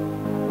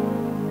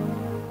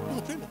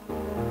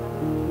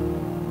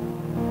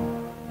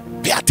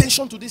 Pay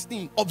attention to this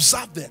thing.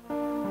 Observe them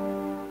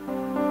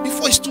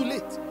before it's too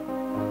late.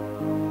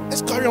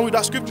 Let's carry on with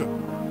that scripture.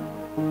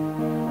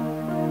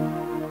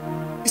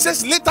 It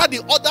says, later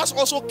the others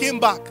also came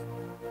back.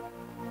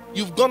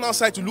 You've gone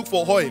outside to look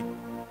for oil.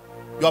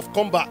 You have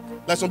come back.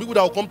 Like some people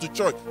that will come to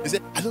church, they say,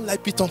 I don't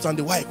like P-Toms and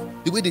the wife.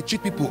 The way they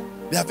treat people.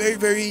 They are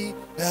they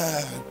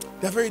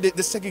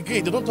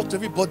segregate. They don't talk to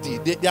everybody.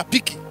 They are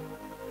picky.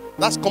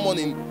 That's common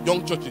in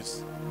young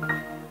churches.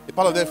 A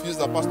part of them feels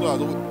that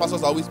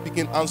pastors are always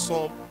picking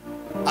handsome,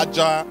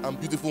 agile, and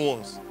beautiful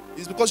ones.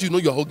 It's because you know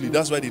you're ugly.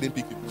 That's why they didn't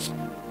pick you.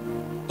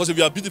 Because if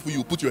you are beautiful,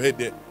 you put your head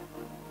there.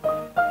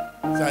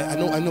 So I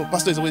know.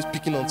 Pastor is always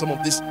picking on some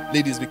of these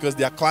ladies because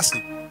they are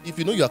classy. If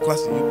you know you are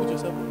classy, you put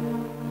yourself there.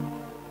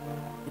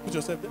 You put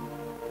yourself there.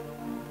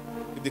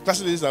 If the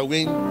classy ladies are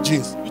wearing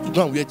jeans, you should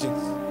go and wear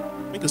jeans.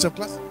 Make yourself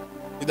classy.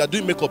 If they are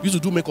doing makeup, you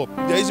should do makeup. If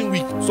they are using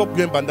wig, stop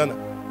wearing bandana.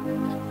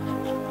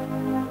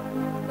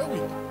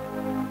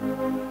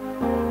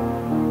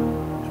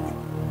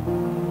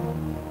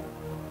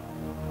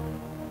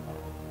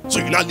 So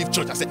you now leave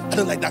church. I said, I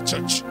don't like that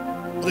church.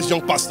 All these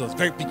young pastors,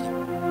 very picky.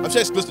 I'm sure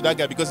it's close to that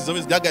guy because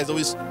that guy is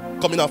always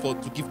coming out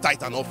to give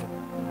tithe and offering.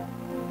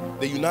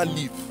 Then you now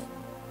leave.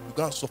 You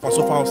go and suffer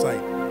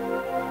outside.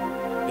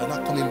 You're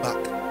not coming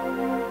back.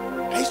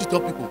 I used to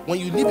tell people, when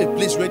you leave a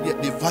place where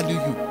they value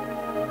you,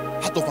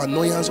 out of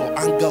annoyance or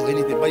anger or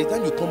anything, by the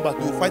time you come back,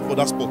 you will fight for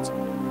that spot.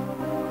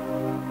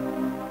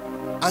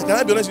 And can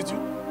I be honest with you?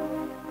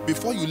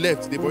 Before you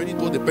left, they've already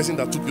told the person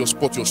that took your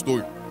spot your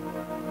story.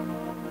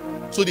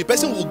 So the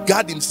person will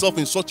guard himself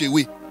in such a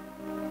way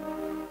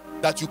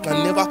that you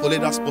can never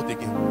collect that spot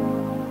again.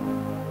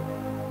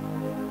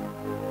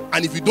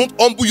 And if you don't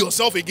humble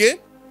yourself again,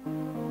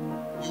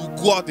 you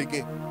go out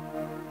again.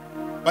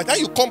 By the time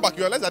you come back,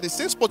 you realize that the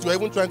same spot you are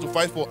even trying to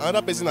fight for,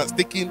 another person has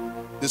taken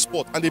the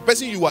spot. And the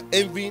person you are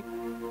envying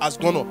has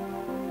gone up.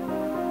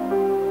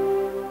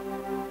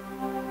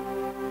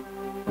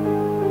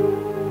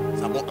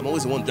 So I'm always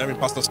always the one driving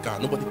pastor's car.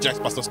 Nobody drives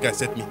pastor's car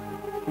except me.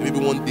 Maybe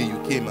one day you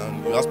came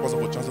and you asked pastor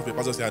for transfer fare.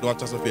 Pastor said, I don't have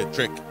transfer fare.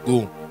 Trek,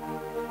 go.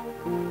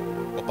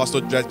 Or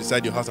pastor drives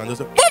beside your house and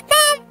just say,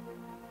 Papa!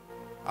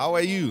 How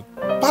are you?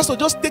 Pastor,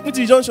 just take me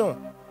to the junction.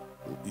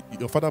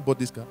 Your father bought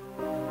this car.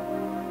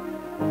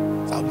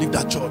 So I'll leave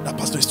that church. That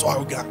pastor is so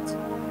arrogant.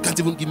 Can't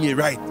even give me a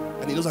ride.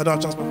 And he knows I don't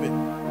have transfer fare.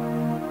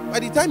 By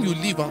the time you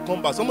leave and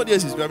come back, somebody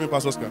else is driving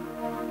pastor's car.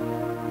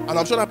 And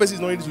I'm sure that person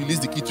is not ready to release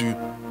the key to you.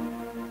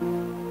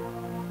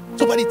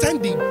 So by the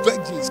time the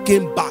virgins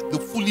came back, the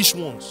foolish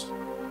ones,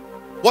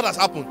 what has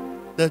happened?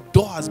 The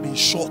door has been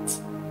shut.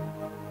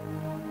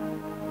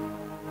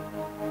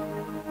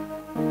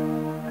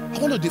 I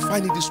want to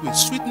define it this way.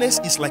 Sweetness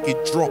is like a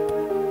drop.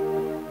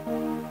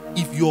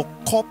 If your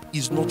cup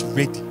is not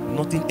ready,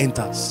 nothing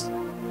enters.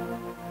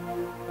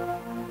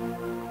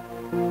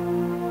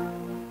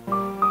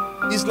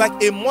 It's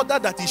like a mother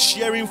that is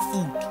sharing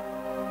food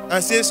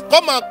and says,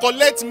 come and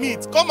collect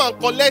meat, come and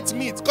collect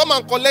meat, come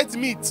and collect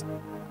meat.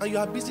 And you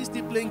are busy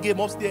still playing game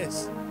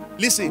upstairs.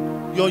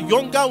 Listen, your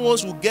younger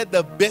ones will get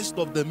the best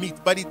of the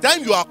meat. By the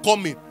time you are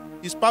coming,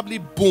 it's probably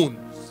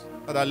bones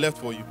that are left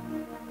for you.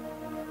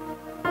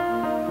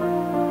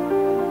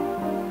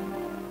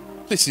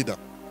 Please sit down.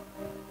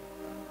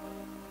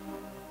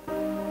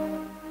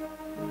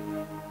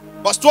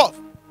 Verse 12.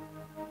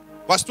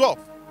 Verse 12.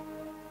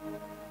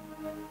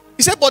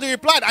 He said, but he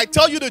replied, I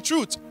tell you the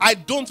truth, I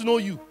don't know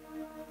you.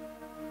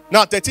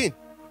 Now 13.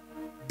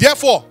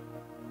 Therefore,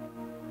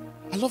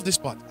 I love this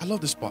part. I love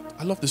this part.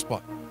 I love this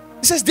part.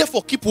 He says,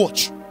 therefore, keep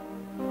watch.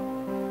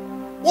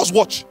 What's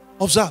watch?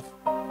 Observe.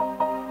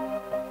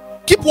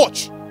 Keep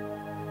watch.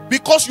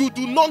 Because you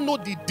do not know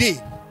the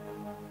day.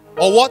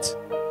 Or what?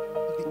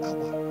 The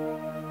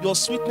hour. Your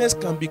sweetness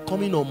can be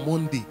coming on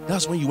Monday.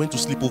 That's when you went to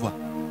sleep over.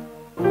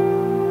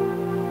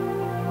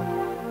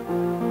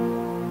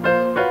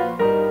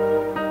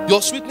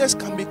 Your sweetness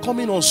can be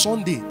coming on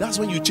Sunday. That's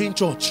when you change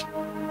church.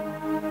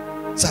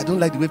 So I don't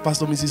like the way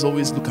Pastor Mrs.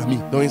 always look at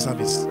me during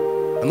service.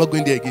 I'm not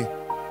going there again.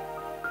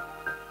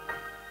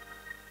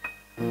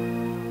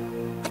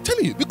 I'm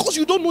telling you, because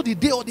you don't know the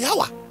day or the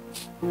hour.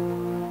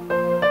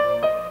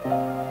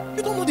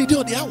 You don't know the day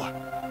or the hour.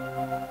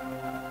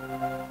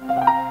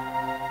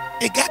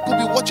 A guy could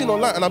be watching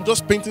online, and I'm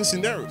just painting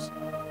scenarios.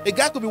 A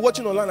guy could be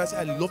watching online and say,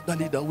 I love that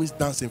lady that always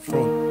dance in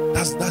front.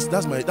 That's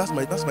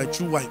my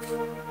true wife.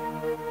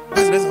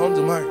 That's the person I want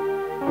to marry.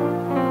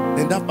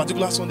 And that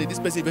particular Sunday, this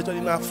person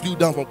eventually now flew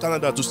down from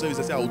Canada to service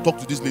and said, I will talk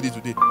to this lady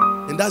today.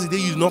 And that's the day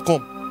you did not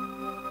come.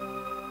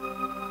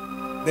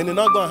 Then they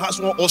now go and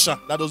ask one usher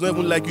that does not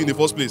even like you in the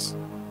first place.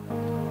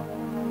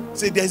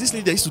 Say, there's this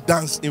lady that used to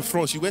dance in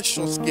front. She wears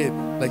short skirt.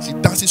 Like she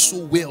dances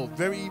so well.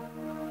 Very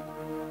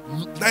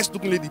nice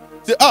looking lady.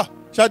 Say,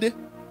 Shade,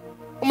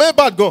 oh my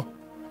bad girl.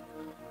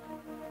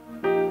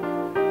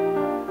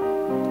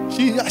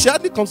 She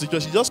hardly comes to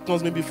church. She just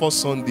comes maybe first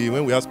Sunday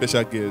when we have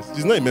special guests.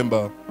 She's not a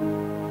member.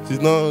 She's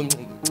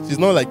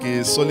not like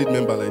a solid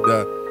member like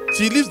that.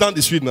 She lives down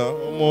the street now.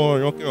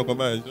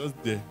 She's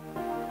just there.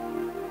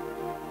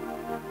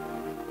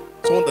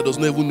 Someone that does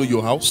not even know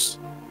your house,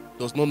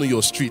 does not know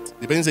your street.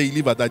 The person says you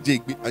live at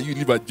Ajay and you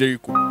live at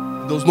Jericho.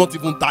 It does not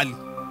even tally.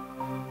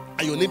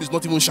 And your name is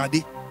not even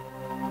Shade.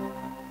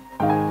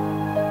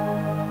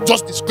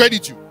 Just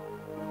discredit you.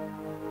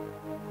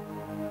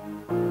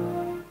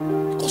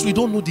 Because we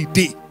don't know the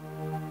day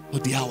or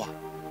the hour.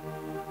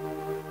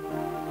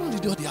 We don't know the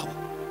day or the hour.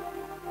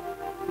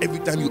 Every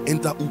time you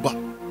enter Uber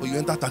or you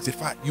enter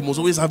Taxify, you must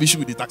always have issue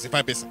with the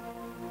Taxify person.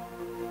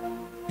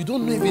 You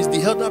don't know if it's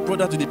the elder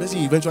brother to the person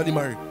you eventually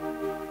marry.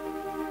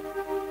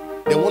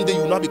 Then one day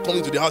you will not be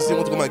coming to the house and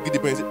want to come and greet the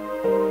parents.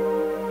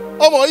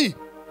 Oh my,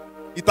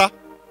 Ita.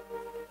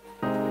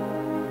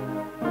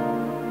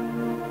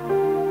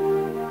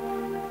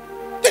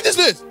 Take this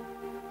place.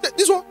 Take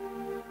this one.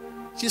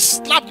 She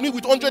slapped me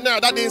with 100 naira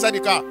that day inside the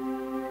car.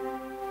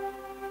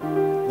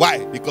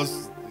 Why?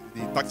 Because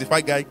the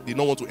Taxify guy did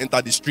not want to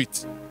enter the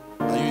street.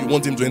 And you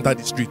want him to enter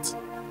the street.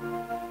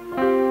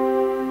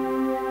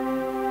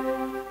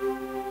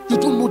 You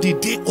don't know the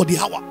day or the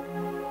hour.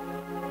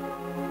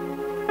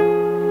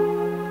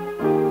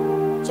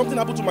 Something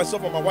happened to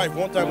myself and my wife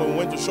one time when we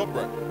went to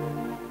ShopRite.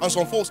 And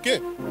some folks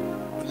came.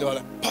 And they were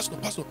like, Pastor,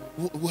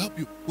 we'll help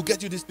you. We'll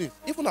get you these things.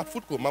 Even at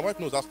Food Court, my wife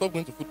knows I've stopped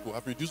going to Food Court.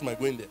 I've reduced my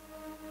going there.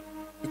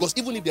 Because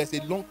even if there's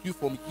a long queue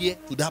from here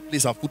to that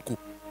place at Food Court,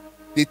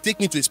 they take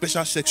me to a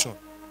special section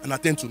and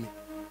attend to me.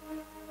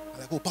 I'm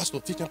like, oh, Pastor,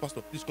 teacher,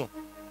 Pastor, please come.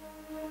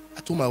 I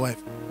told my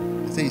wife,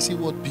 I said, you see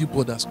what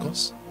billboard has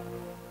caused?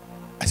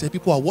 I said,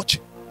 people are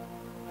watching.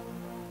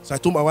 So I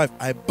told my wife,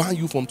 I ban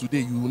you from today.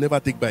 You will never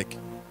take bike.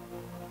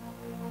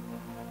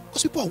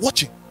 Because people are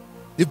watching.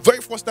 The very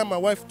first time my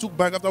wife took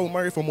bike after we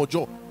married from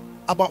Ojo,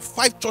 about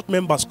 5 church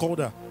members called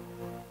her.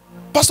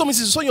 Pastor,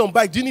 Mrs. saw you on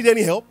bike. Do you need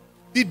any help?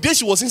 The day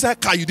she was inside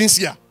car, you didn't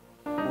see her.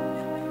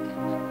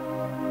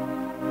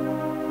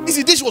 It's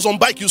the day she was on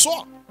bike, you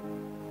saw her.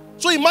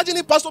 So imagine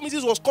if Pastor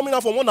Mrs. was coming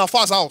out from one of her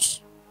father's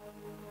house.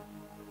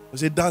 I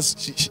said,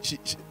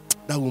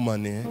 that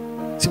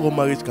woman, see what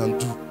marriage can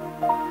do.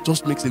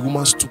 Just makes a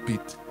woman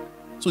stupid.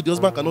 So the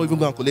husband cannot even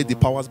go and collect the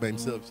powers by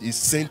himself. He's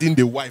sending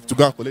the wife to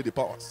go and collect the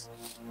powers.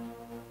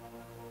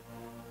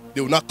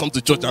 They will not come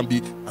to church and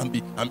be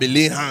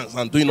laying hands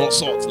and doing all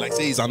sorts, like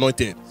say he's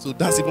anointed. So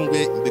that's even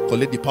where they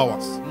collect the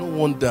powers. No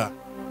wonder.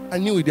 I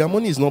knew it. Their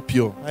money is not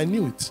pure. I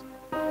knew it.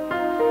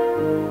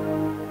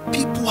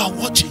 People are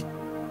watching.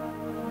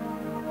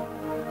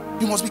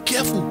 You must be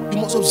careful. You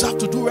must observe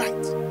to do right.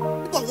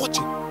 People are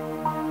watching.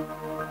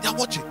 They are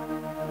watching.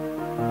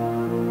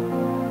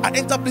 I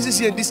enter places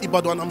here in this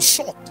Ibadan and I'm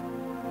shocked.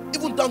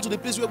 Even down to the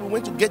place where we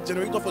went to get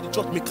generator for the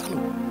church,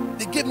 Mekano.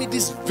 They gave me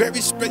this very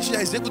special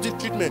executive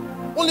treatment.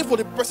 Only for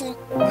the person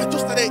I just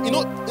started. You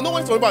know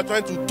when some people are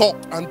trying to talk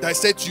and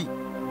dissect you.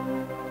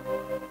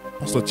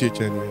 Pastor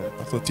THN here.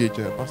 Pastor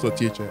THN. Pastor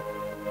THN.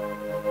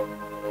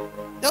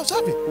 They are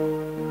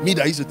observing. Me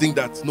that used to think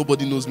that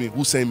nobody knows me.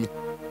 Who sent me?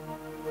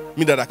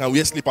 Me that I can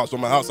wear slippers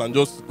from my house and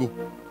just go.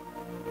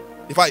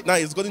 Now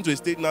it's gotten to a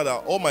state now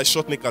that all my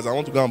short knickers, I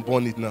want to go and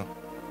burn it now.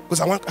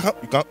 Because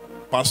you can't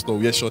pastor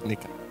wear short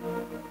knicker.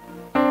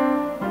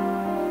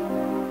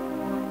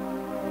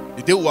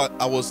 The day we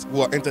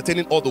were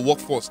entertaining all the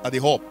workforce at the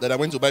hub that I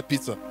went to buy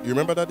pizza. You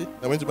remember that day?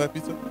 I went to buy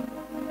pizza.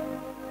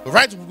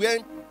 Right where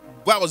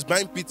I was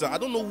buying pizza, I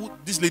don't know who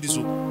this lady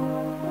saw.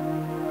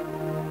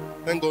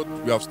 Thank God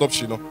we have stopped,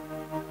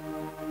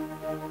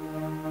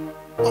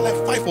 But like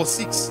 5 or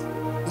 6,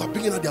 they are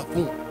bringing out their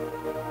phone.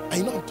 And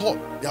you know I'm tall.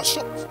 They are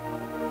shocked.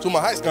 So my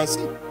eyes can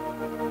see.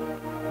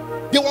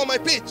 They were on my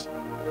page.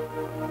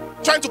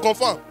 Trying to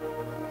confirm.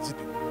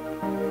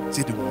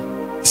 See the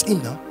one. It's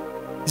him now.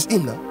 It's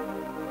him now.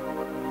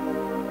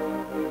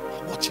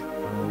 Watching.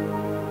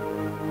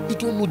 You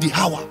don't know the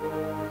hour.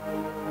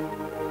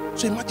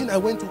 So imagine I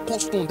went to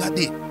Costco that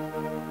day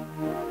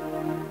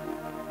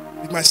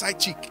with my side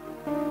chick.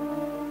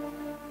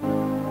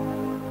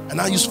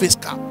 And I use face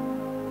cap.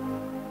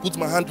 Put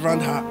my hand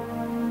around her.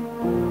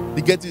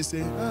 They get to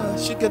say,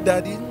 sugar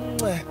daddy.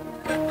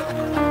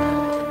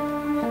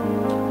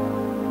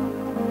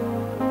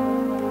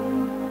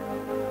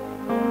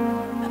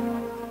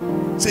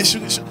 Say,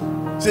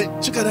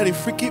 sugar daddy,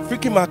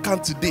 freaking my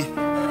account today.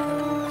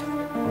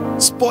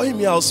 Spoil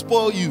me, I'll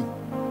spoil you.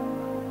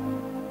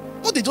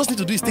 All they just need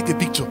to do is take a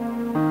picture.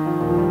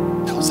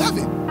 They observe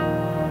it.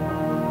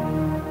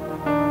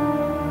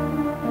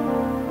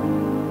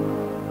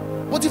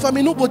 What if I'm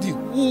a nobody?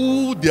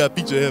 Who their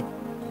picture help?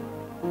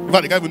 In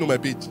fact, they can't even know my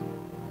page.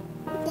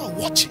 People are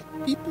watching.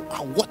 People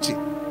are watching.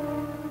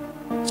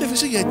 So if you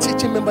say you're a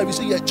teaching member, if you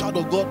say you're a child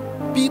of God,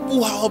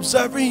 people are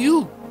observing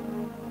you.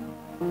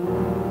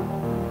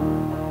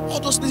 All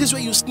those places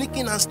where you sneak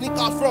in and sneak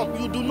out from,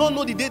 you do not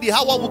know the day the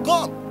hour will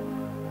come.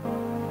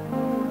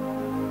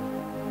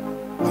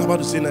 What I'm about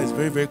to say now is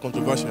very, very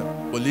controversial,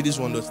 but ladies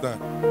will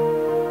understand.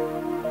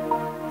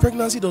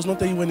 Pregnancy does not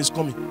tell you when it's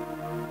coming.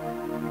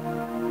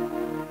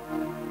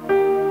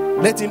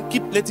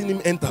 Keep letting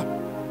him enter.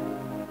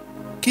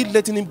 Keep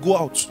letting him go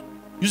out.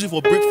 Use it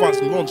for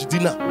breakfast, lunch,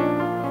 dinner.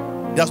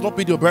 He has not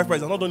paid your bride price.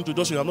 He has not done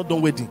introduction. He has not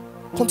done wedding.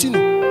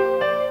 Continue.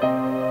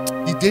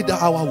 The day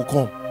that hour will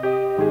come.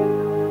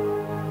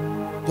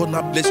 God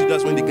now bless you.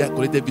 That's when the guy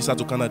collected visa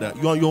to Canada.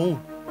 You are on your own.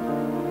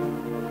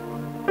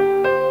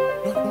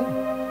 You are on your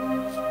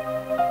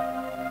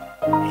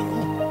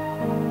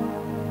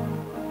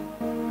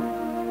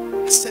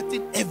own.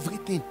 Accepting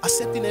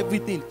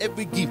everything,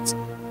 every gift.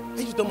 I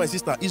used to tell my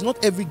sister, it's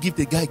not every gift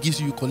a guy gives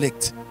you, you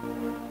collect.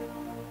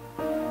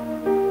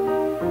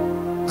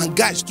 And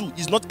guys too,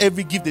 it's not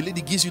every gift the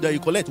lady gives you that you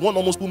collect. One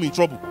almost put me in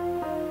trouble.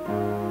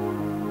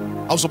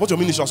 I'll support your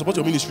ministry.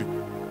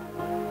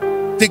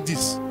 Take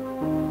this.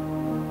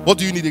 What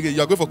do you need again?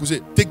 You are going for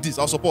crusade. Take this,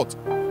 I'll support.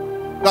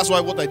 That's why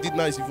what I did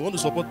now is if you want to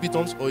support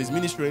Pitons or his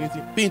ministry or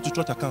anything, pay into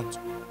church account.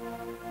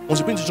 Once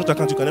you pay into church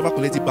account, you can never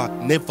collect it back.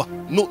 Never.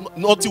 No,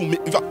 not till me.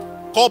 In fact,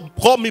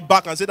 call me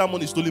back and say that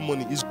money is stolen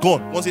money. It's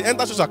gone. Once it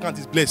enters church account,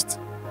 it's blessed.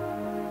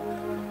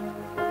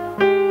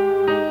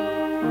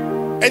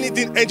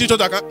 Anything entering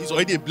church account is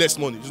already a blessed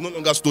money. It's no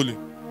longer stolen.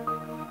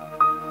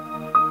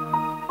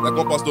 Like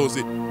one pastor will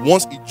say,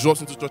 once it drops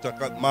into church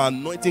account, my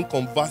anointing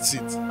converts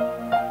it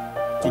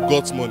to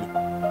God's money.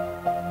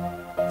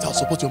 I'll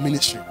support your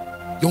ministry.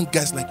 Young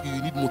guys like you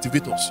need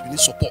motivators. You need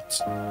support.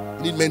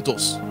 You need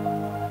mentors.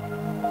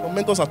 Some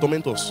mentors are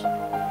tormentors.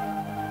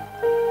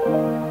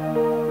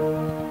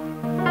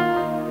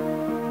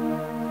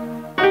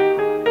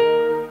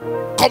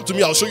 Come to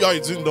me, I'll show you how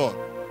it's been done.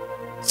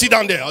 Sit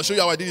down there, I'll show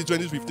you how I did it in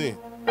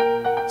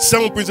 2015.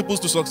 7 principles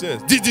to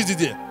success. This.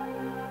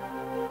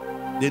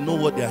 They know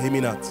what they are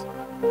aiming at.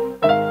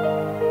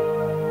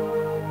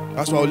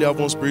 That's why I only have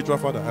one spiritual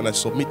father, and I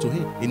submit to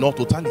him in all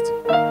totality.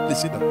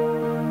 Please sit down.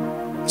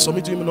 I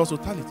submit to him in all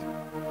totality.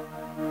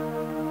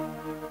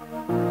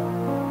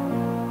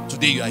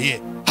 Today you are here.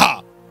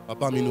 Ha!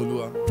 Papa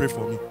Minolua, pray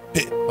for me.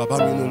 Hey, Papa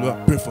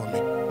Minolua, pray for me.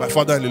 My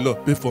father-in-law,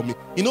 pray for me.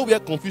 You know where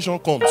confusion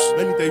comes?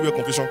 Let me tell you where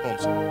confusion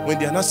comes. When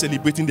they are not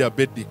celebrating their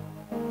birthday.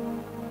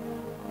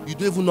 You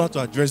don't even know how to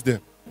address them.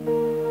 You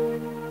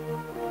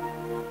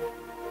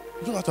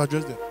don't know how to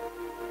address them.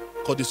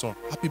 Call this one,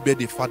 happy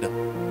birthday, father.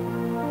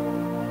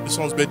 This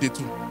one's birthday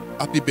too.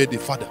 happy birthday,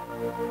 father.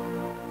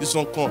 This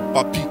one come,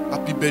 papi,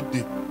 happy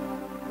birthday.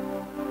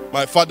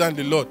 My father and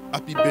the Lord,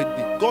 happy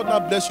birthday. God now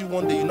bless you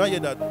one day. You now hear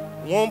that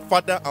one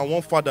father and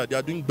one father, they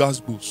are doing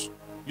gospels.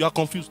 You are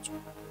confused.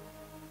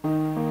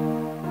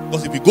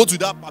 Because if you go to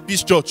that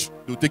papi's church,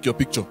 they'll take your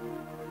picture.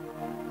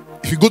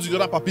 If you go to the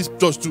other papi's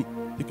church too,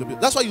 take your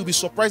picture. That's why you'll be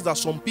surprised that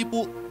some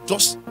people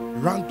just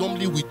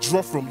randomly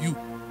withdraw from you.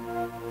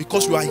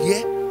 Because you are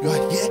here, you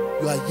are here,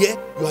 you are here,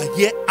 you are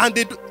here, and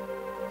they do.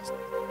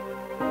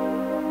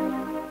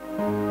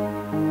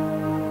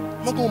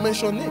 I'm not going to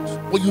mention names,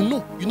 but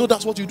you know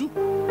that's what you do.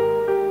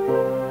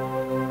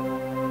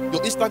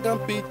 Your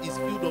Instagram page is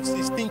filled of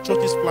 16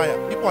 churches flyer.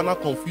 People are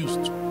not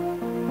confused.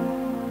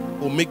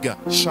 Omega,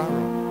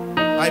 Sharon,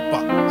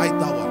 Hyper,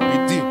 Hightower,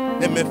 Redeem,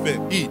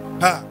 MFM, E,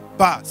 Ha,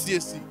 Ba,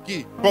 CSC,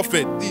 K,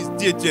 Prophet, this,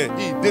 DHN,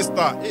 E,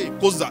 Daystar, E,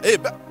 Koza, E.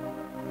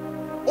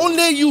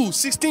 Only you,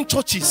 16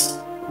 churches.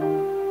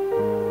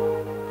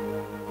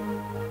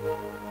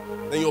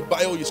 Then your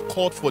bio is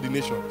called for the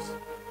nations.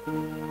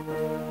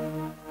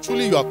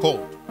 Truly you are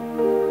called.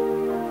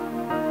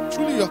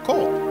 Truly you are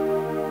called.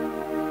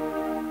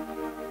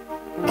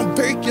 I'm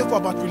very careful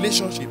about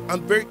relationship.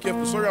 I'm very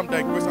careful. Sorry, I'm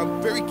digressing.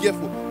 I'm very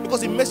careful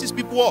because it messes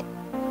people up.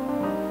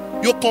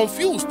 You're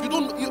confused. You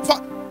don't.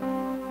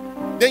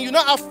 Then you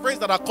now have friends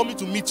that are coming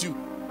to meet you.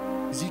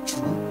 Is it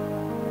true?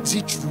 Is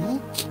it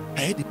true?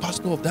 I heard the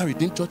pastor of that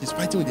redeemed church is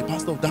fighting with the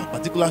pastor of that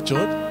particular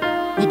church.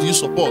 Who do you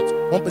support?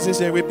 One person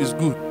says rape is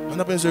good.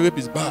 Another person says rape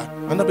is bad.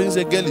 Another person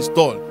says girl is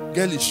tall.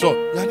 Girl is short.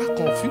 You are not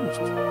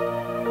confused.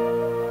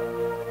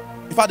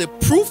 In fact, the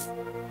proof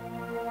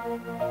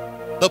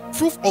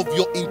of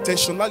your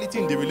intentionality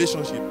in the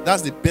relationship,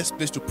 that's the best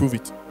place to prove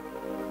it.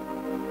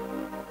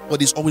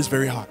 But it's always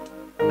very hard.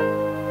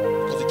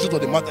 Because the truth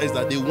of the matter is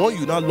that the one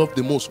you now love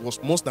the most was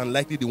most than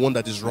likely the one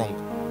that is wrong.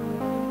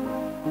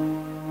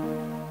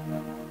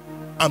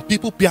 And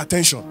people pay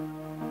attention.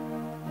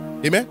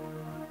 Amen?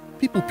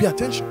 People pay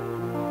attention.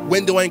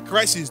 When they were in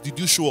crisis, did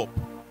you show up?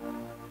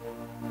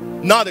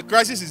 Now the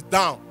crisis is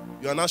down.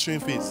 You are not showing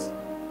face.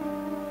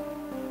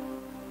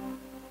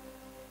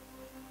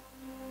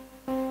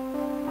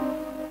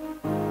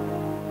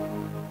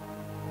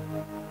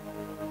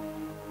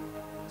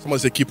 Somebody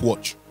say keep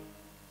watch.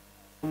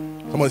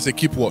 Somebody say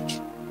keep watch.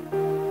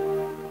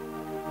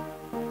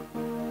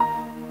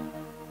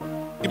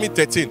 Give me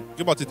 13.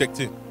 Give out the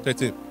 13.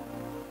 13.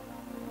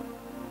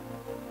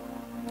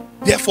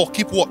 Therefore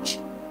keep watch,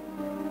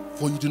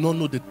 for you do not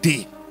know the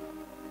day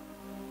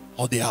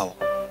or the hour.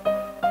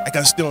 I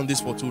can stay on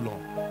this for too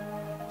long.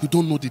 You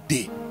don't know the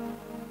day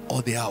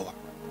or the hour.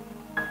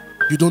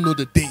 You don't know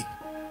the day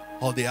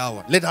or the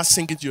hour. Let that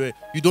sink into your head.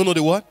 You don't know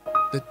the what?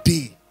 The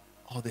day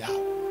or the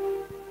hour.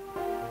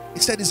 He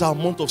said it's our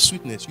month of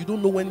sweetness. You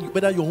don't know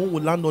whether your home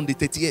will land on the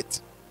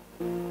 38th.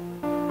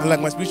 And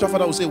like my spiritual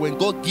father would say, when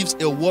God gives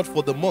a word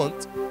for the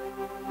month,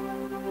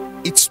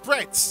 it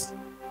spreads.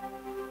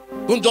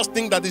 Don't just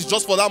think that it's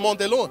just for that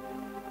month alone.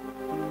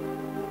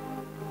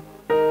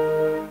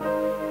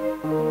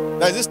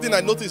 There's this thing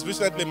I noticed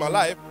recently in my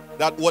life,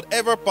 that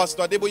whatever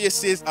Pastor Adeboye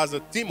says as a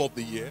theme of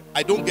the year,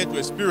 I don't get to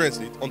experience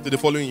it until the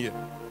following year.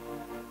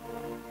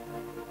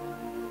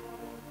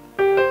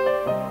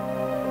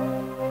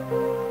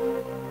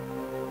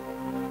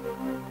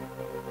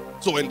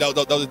 So when that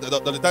was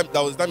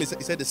the time he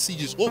said the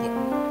siege is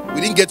over.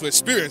 We didn't get to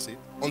experience it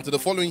until the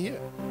following year.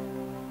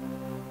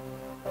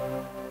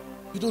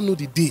 You don't know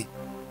the day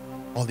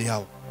or the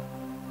hour.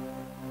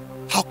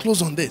 How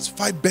close on this?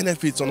 5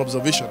 benefits on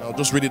observation. I'll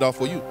just read it out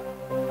for you.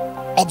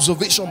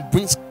 Observation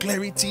brings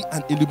clarity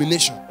and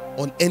illumination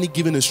on any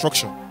given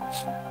instruction.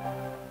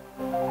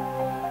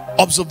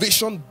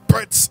 Observation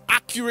births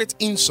accurate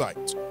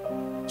insight,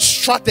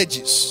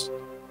 strategies,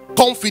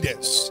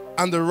 confidence,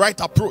 and the right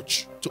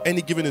approach to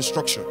any given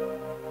instruction.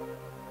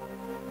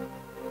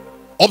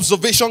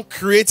 Observation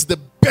creates the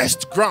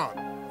best ground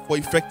for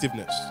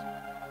effectiveness.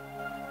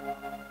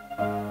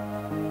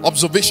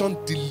 Observation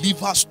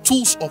delivers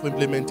tools of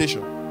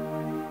implementation.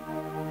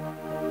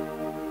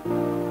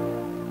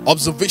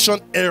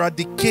 Observation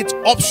eradicates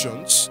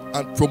options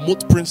and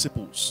promotes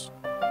principles.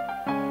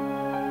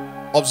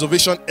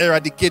 Observation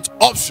eradicates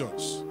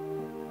options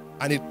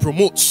and it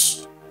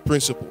promotes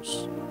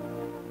principles.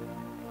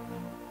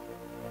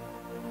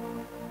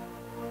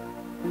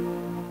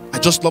 I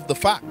just love the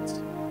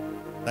fact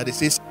that it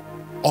says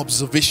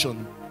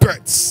observation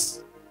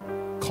births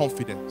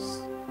confidence.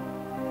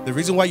 The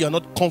reason why you are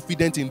not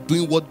confident in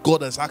doing what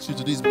God has asked you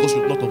to do is because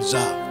you have not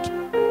observed.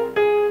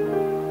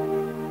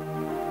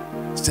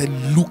 He said,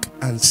 look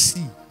and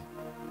see.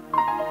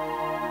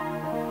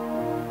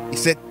 He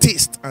said,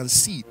 taste and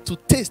see. To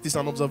taste is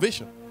an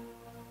observation.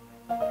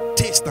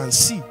 Taste and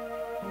see.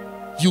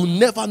 You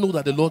never know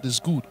that the Lord is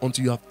good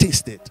until you have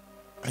tasted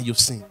and you've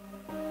seen.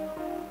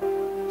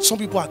 Some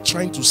people are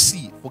trying to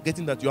see,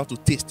 forgetting that you have to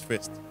taste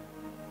first.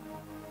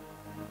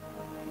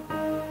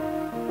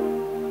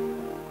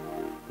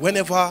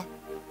 Whenever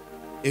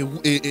a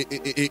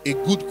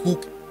good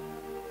cook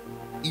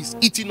is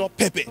eating up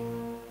pepper,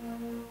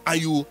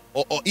 and you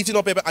or eating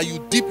up pepper and you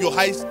dip your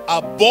eyes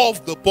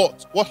above the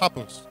pot, what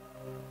happens?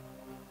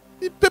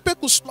 The pepper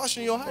could splash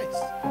in your eyes.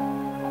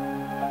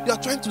 You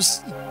are trying to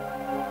see.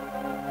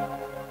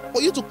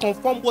 For you to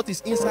confirm what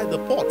is inside the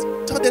pot,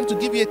 tell them to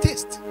give you a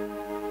taste.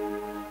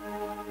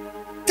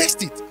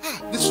 Taste it.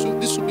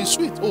 This should be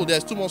sweet. Oh,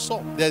 there's too much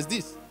salt. There's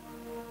this.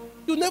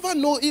 You never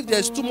know if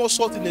there's too much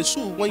salt in a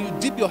soup when you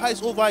dip your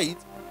eyes over it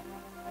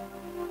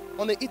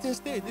on the eating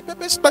stage. The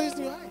pepper splashes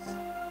in your eyes.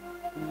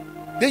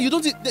 Then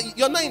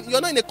you're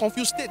not in a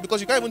confused state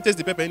because you can't even taste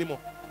the pepper anymore.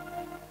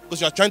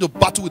 Because you are trying to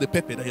battle with the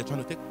pepper that you're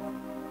trying to take.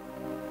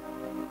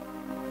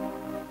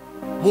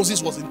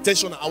 Moses was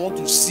intentional. I want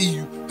to see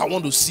you. I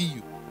want to see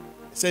you.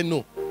 He said,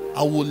 no,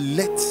 I'll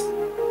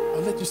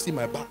let you see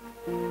my back.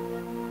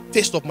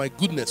 Taste of my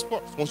goodness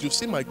first. Once you've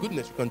seen my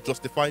goodness, you can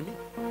justify me.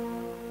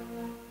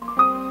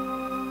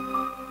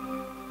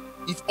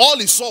 If all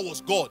he saw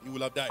was God, he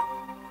would have died.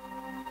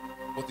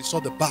 But he saw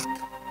the back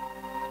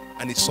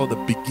and he saw the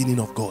beginning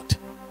of God.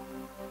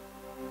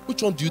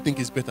 Which one do you think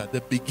is better?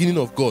 The beginning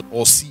of God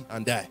or see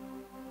and die?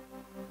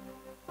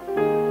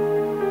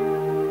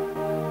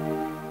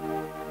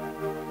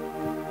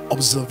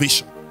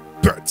 Observation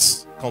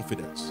births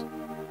confidence.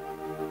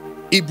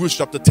 Hebrews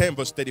chapter 10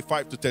 verse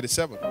 35 to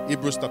 37.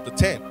 Hebrews chapter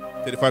 10,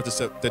 35 to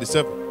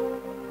 37.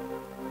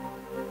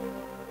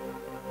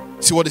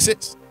 See what it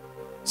says?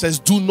 It says,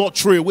 do not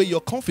throw away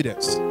your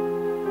confidence.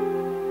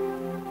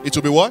 It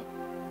will be what?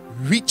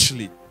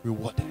 Richly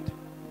rewarded.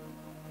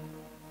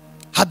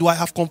 How do I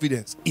have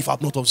confidence if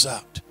I've not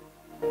observed?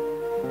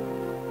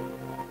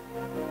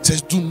 It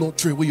says, do not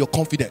throw away your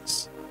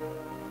confidence.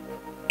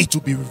 It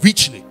will be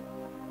richly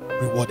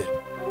rewarded.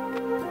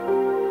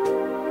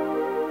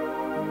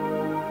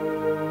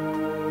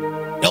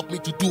 Help me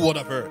to do what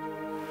I've heard.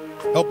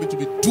 Help me to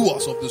be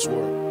doers of this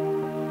word.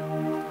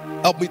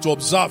 Help me to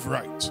observe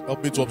right.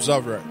 Help me to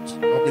observe right.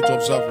 Help me to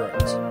observe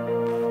right.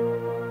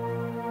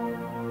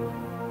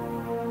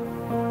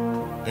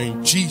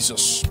 In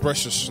Jesus'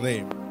 precious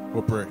name,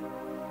 we pray.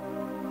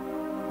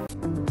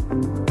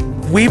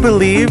 We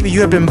believe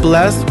you have been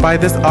blessed by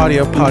this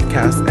audio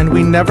podcast, and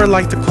we never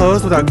like to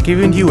close without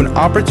giving you an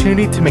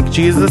opportunity to make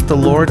Jesus the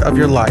Lord of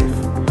your life.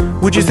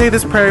 Would you say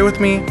this prayer with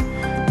me?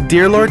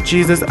 Dear Lord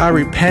Jesus, I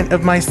repent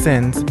of my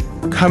sins.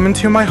 Come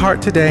into my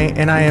heart today,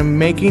 and I am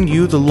making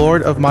you the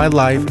Lord of my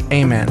life.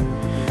 Amen.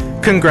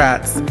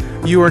 Congrats.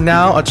 You are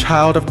now a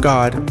child of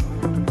God.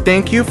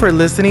 Thank you for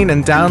listening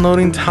and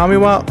downloading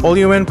Tamiwa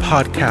Oluwen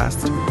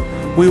podcast.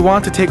 We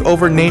want to take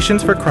over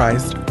nations for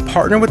Christ.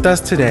 Partner with us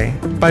today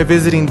by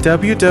visiting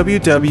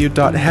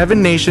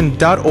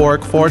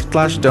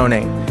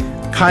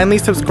www.heavennation.org/donate. Kindly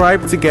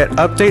subscribe to get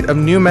update of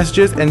new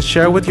messages and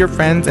share with your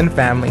friends and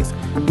families.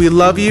 We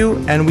love you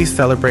and we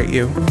celebrate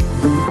you.